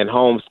delivery and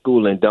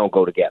homeschooling don't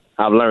go together.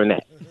 I've learned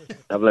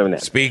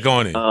that. Speak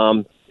on it.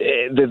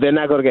 They're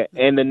not going together.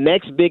 And the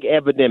next big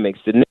epidemics.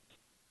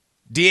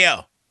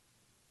 DL.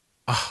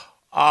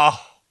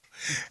 Oh.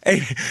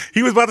 Hey,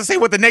 he was about to say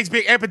what the next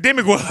big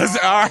epidemic was.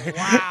 All right.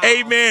 Wow.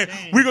 Hey, man,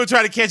 we're going to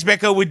try to catch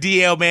back up with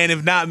DL, man.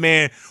 If not,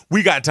 man,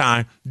 we got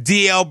time.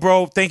 DL,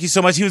 bro, thank you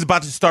so much. He was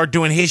about to start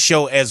doing his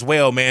show as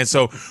well, man.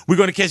 So we're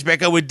going to catch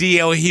back up with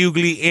DL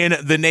Hughley in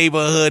the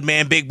neighborhood,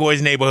 man. Big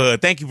Boy's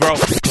Neighborhood. Thank you, bro.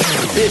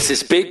 This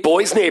is Big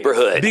Boy's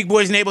Neighborhood. Big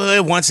Boy's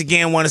Neighborhood. Once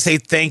again, want to say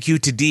thank you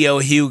to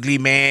DL Hughley,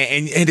 man.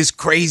 And it's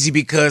crazy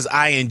because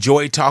I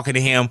enjoy talking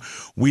to him.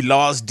 We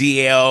lost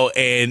DL,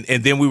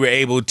 and then we were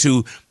able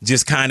to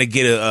just kind of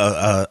get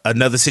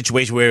another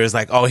situation where it was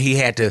like, oh, he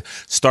had to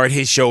start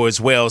his show as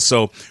well.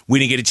 So we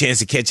didn't get a chance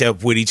to catch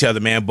up with each other,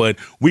 man. But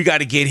we got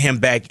to get him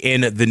back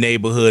in the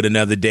neighborhood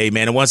another day,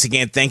 man. And once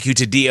again, thank you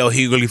to DL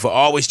Hughley for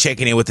always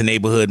checking in with the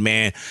neighborhood,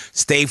 man.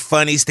 Stay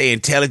funny, stay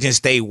intelligent,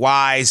 stay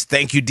wise.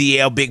 Thank you,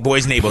 DL, Big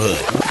Boy's Neighborhood.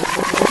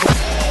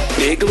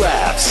 Big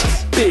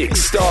laughs, big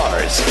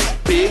stars,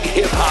 big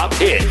hip-hop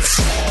hits.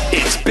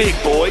 It's Big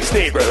Boy's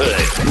Neighborhood.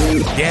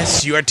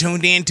 Yes, you are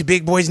tuned in to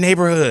Big Boy's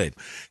Neighborhood.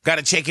 Got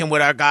to check in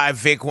with our guy,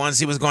 Vic One.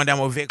 See what's going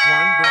down with Vic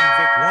One. Bring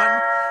Vic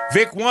One.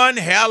 Vic One,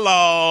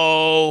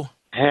 hello.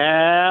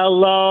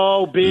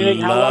 Hello,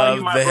 Big. How are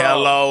you, my bro?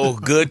 Hello.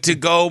 Good to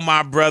go,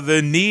 my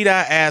brother. Need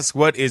I ask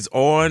what is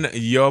on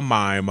your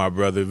mind, my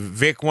brother?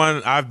 Vic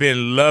One, I've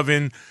been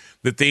loving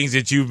the things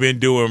that you've been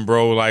doing,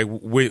 bro, like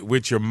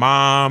with your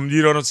mom,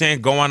 you know what I'm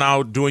saying? Going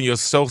out, doing your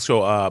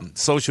social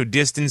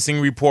distancing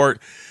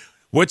report.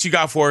 What you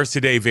got for us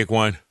today, Vic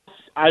One?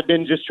 I've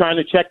been just trying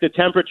to check the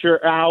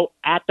temperature out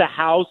at the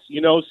house,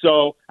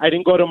 so I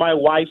didn't go to my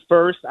wife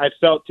first. I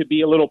felt to be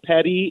a little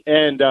petty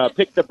and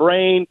pick the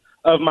brain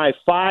of my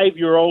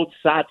 5-year-old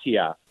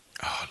Satya.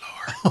 Oh,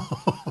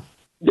 Lord.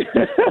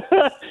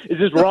 Is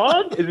this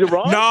wrong? Is it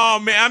wrong? No,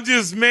 man. I'm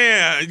just,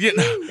 man.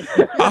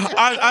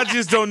 I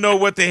just don't know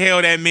what the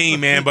hell that mean,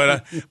 man.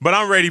 But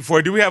I'm ready for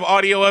it. Do we have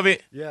audio of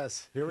it?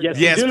 Yes. Here we go.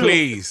 Yes,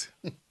 please.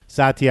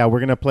 Satya, we're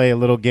gonna play a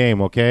little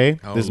game, okay?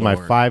 Oh, this is Lord.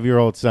 my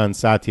 5-year-old son,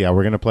 Satya.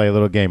 We're gonna play a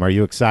little game. Are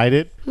you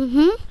excited?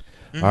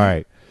 Mm-hmm. All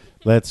right.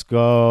 Let's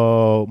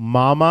go.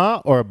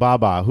 Mama or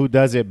Baba? Who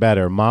does it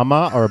better,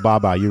 Mama or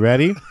Baba? You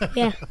ready?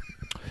 Yeah.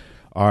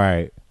 All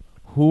right.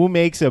 Who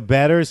makes a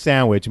better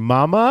sandwich,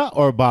 Mama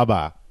or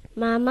Baba?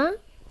 Mama.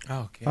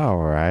 Okay. All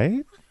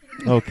right.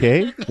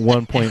 Okay.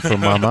 1 point for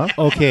Mama.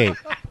 Okay.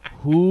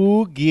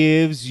 Who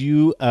gives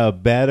you a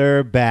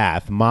better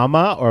bath,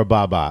 Mama or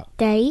Baba?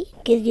 Daddy,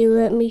 could you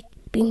let me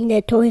bring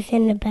the toys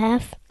in the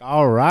bath?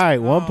 All right.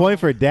 1 point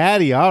for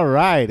Daddy. All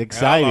right.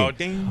 Exciting. Hello,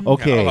 ding.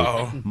 Okay.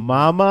 Hello.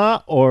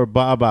 Mama or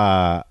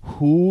Baba,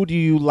 who do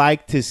you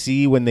like to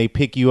see when they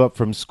pick you up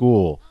from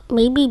school?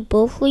 Maybe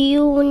both of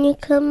you when you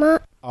come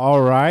up.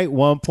 All right.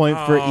 1 point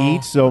for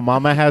each. So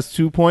Mama has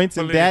 2 points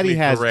and Daddy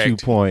has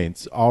correct. 2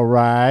 points. All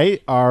right.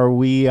 Are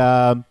we,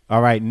 all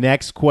right.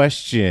 Next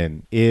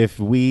question. If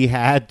we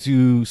had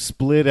to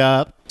split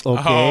up,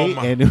 okay,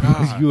 and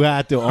you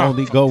had to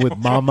only go with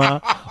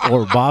Mama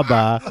or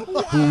Baba,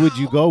 who would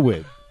you go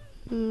with?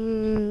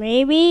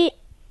 Maybe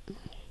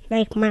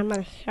like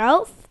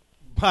myself.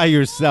 by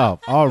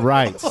yourself. All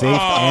right. Safe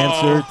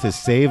answer to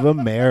save a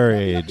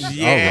marriage. All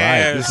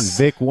right. This is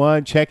Vic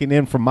One checking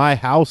in from my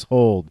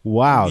household.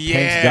 Wow. Yes.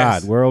 Thanks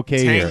God. We're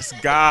okay here.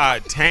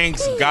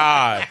 Thanks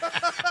God.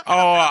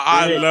 Oh,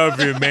 I love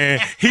it, man.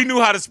 He knew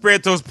how to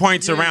spread those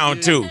points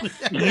around, too.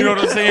 You know what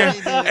I'm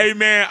saying? Hey,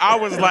 man, I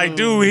was like,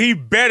 dude, he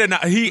better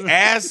not. He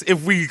asked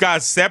if we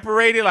got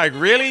separated. Like,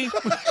 really?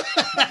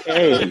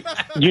 Hey,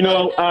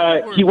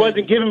 he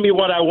wasn't giving me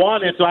what I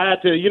wanted, so I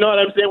had to, you know what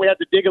I'm saying? We had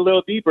to dig a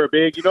little deeper,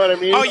 Big. You know what I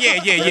mean? Oh,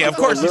 yeah. Of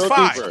course, he's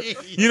 5.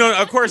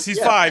 Of course, he's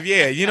 5.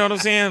 Yeah. You know what I'm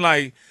saying?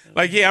 Like,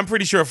 yeah, I'm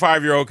pretty sure a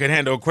 5-year-old can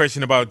handle a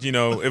question about,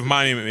 if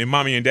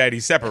mommy and daddy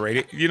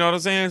separated. You know what I'm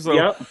saying? So,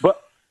 yeah,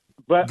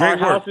 but our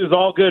house is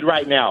all good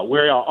right now.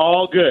 We're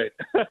all good.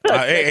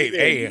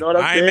 Hey, you know what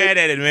I'm I ain't saying? mad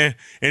at it, man.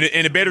 And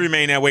it better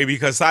remain that way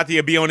because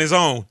Satya be on his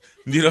own.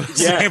 You know what I'm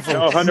saying? From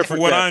 100%.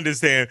 what I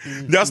understand.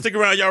 Y'all stick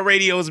around y'all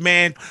radios,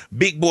 man.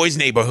 Big Boys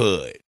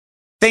Neighborhood.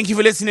 Thank you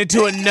for listening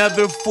to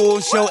another full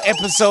show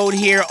episode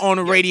here on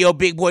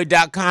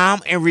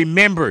RadioBigBoy.com. And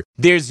remember,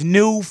 there's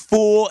new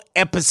full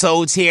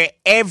episodes here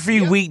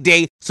every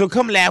weekday. So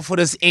come laugh with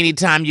us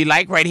anytime you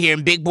like right here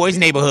in Big Boys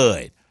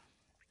Neighborhood.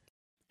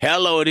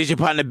 Hello, it is your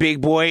partner,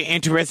 Big Boy,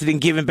 interested in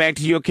giving back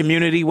to your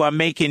community while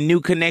making new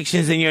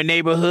connections in your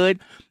neighborhood.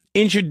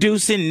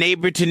 Introducing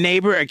Neighbor to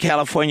Neighbor, a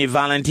California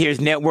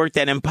volunteers network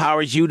that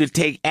empowers you to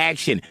take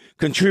action,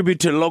 contribute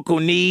to local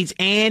needs,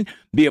 and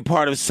be a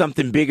part of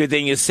something bigger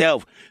than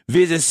yourself.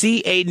 Visit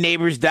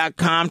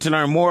CANeighbors.com to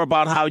learn more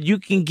about how you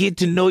can get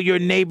to know your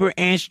neighbor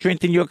and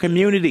strengthen your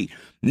community.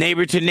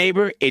 Neighbor to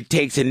Neighbor, it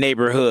takes a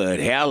neighborhood.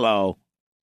 Hello.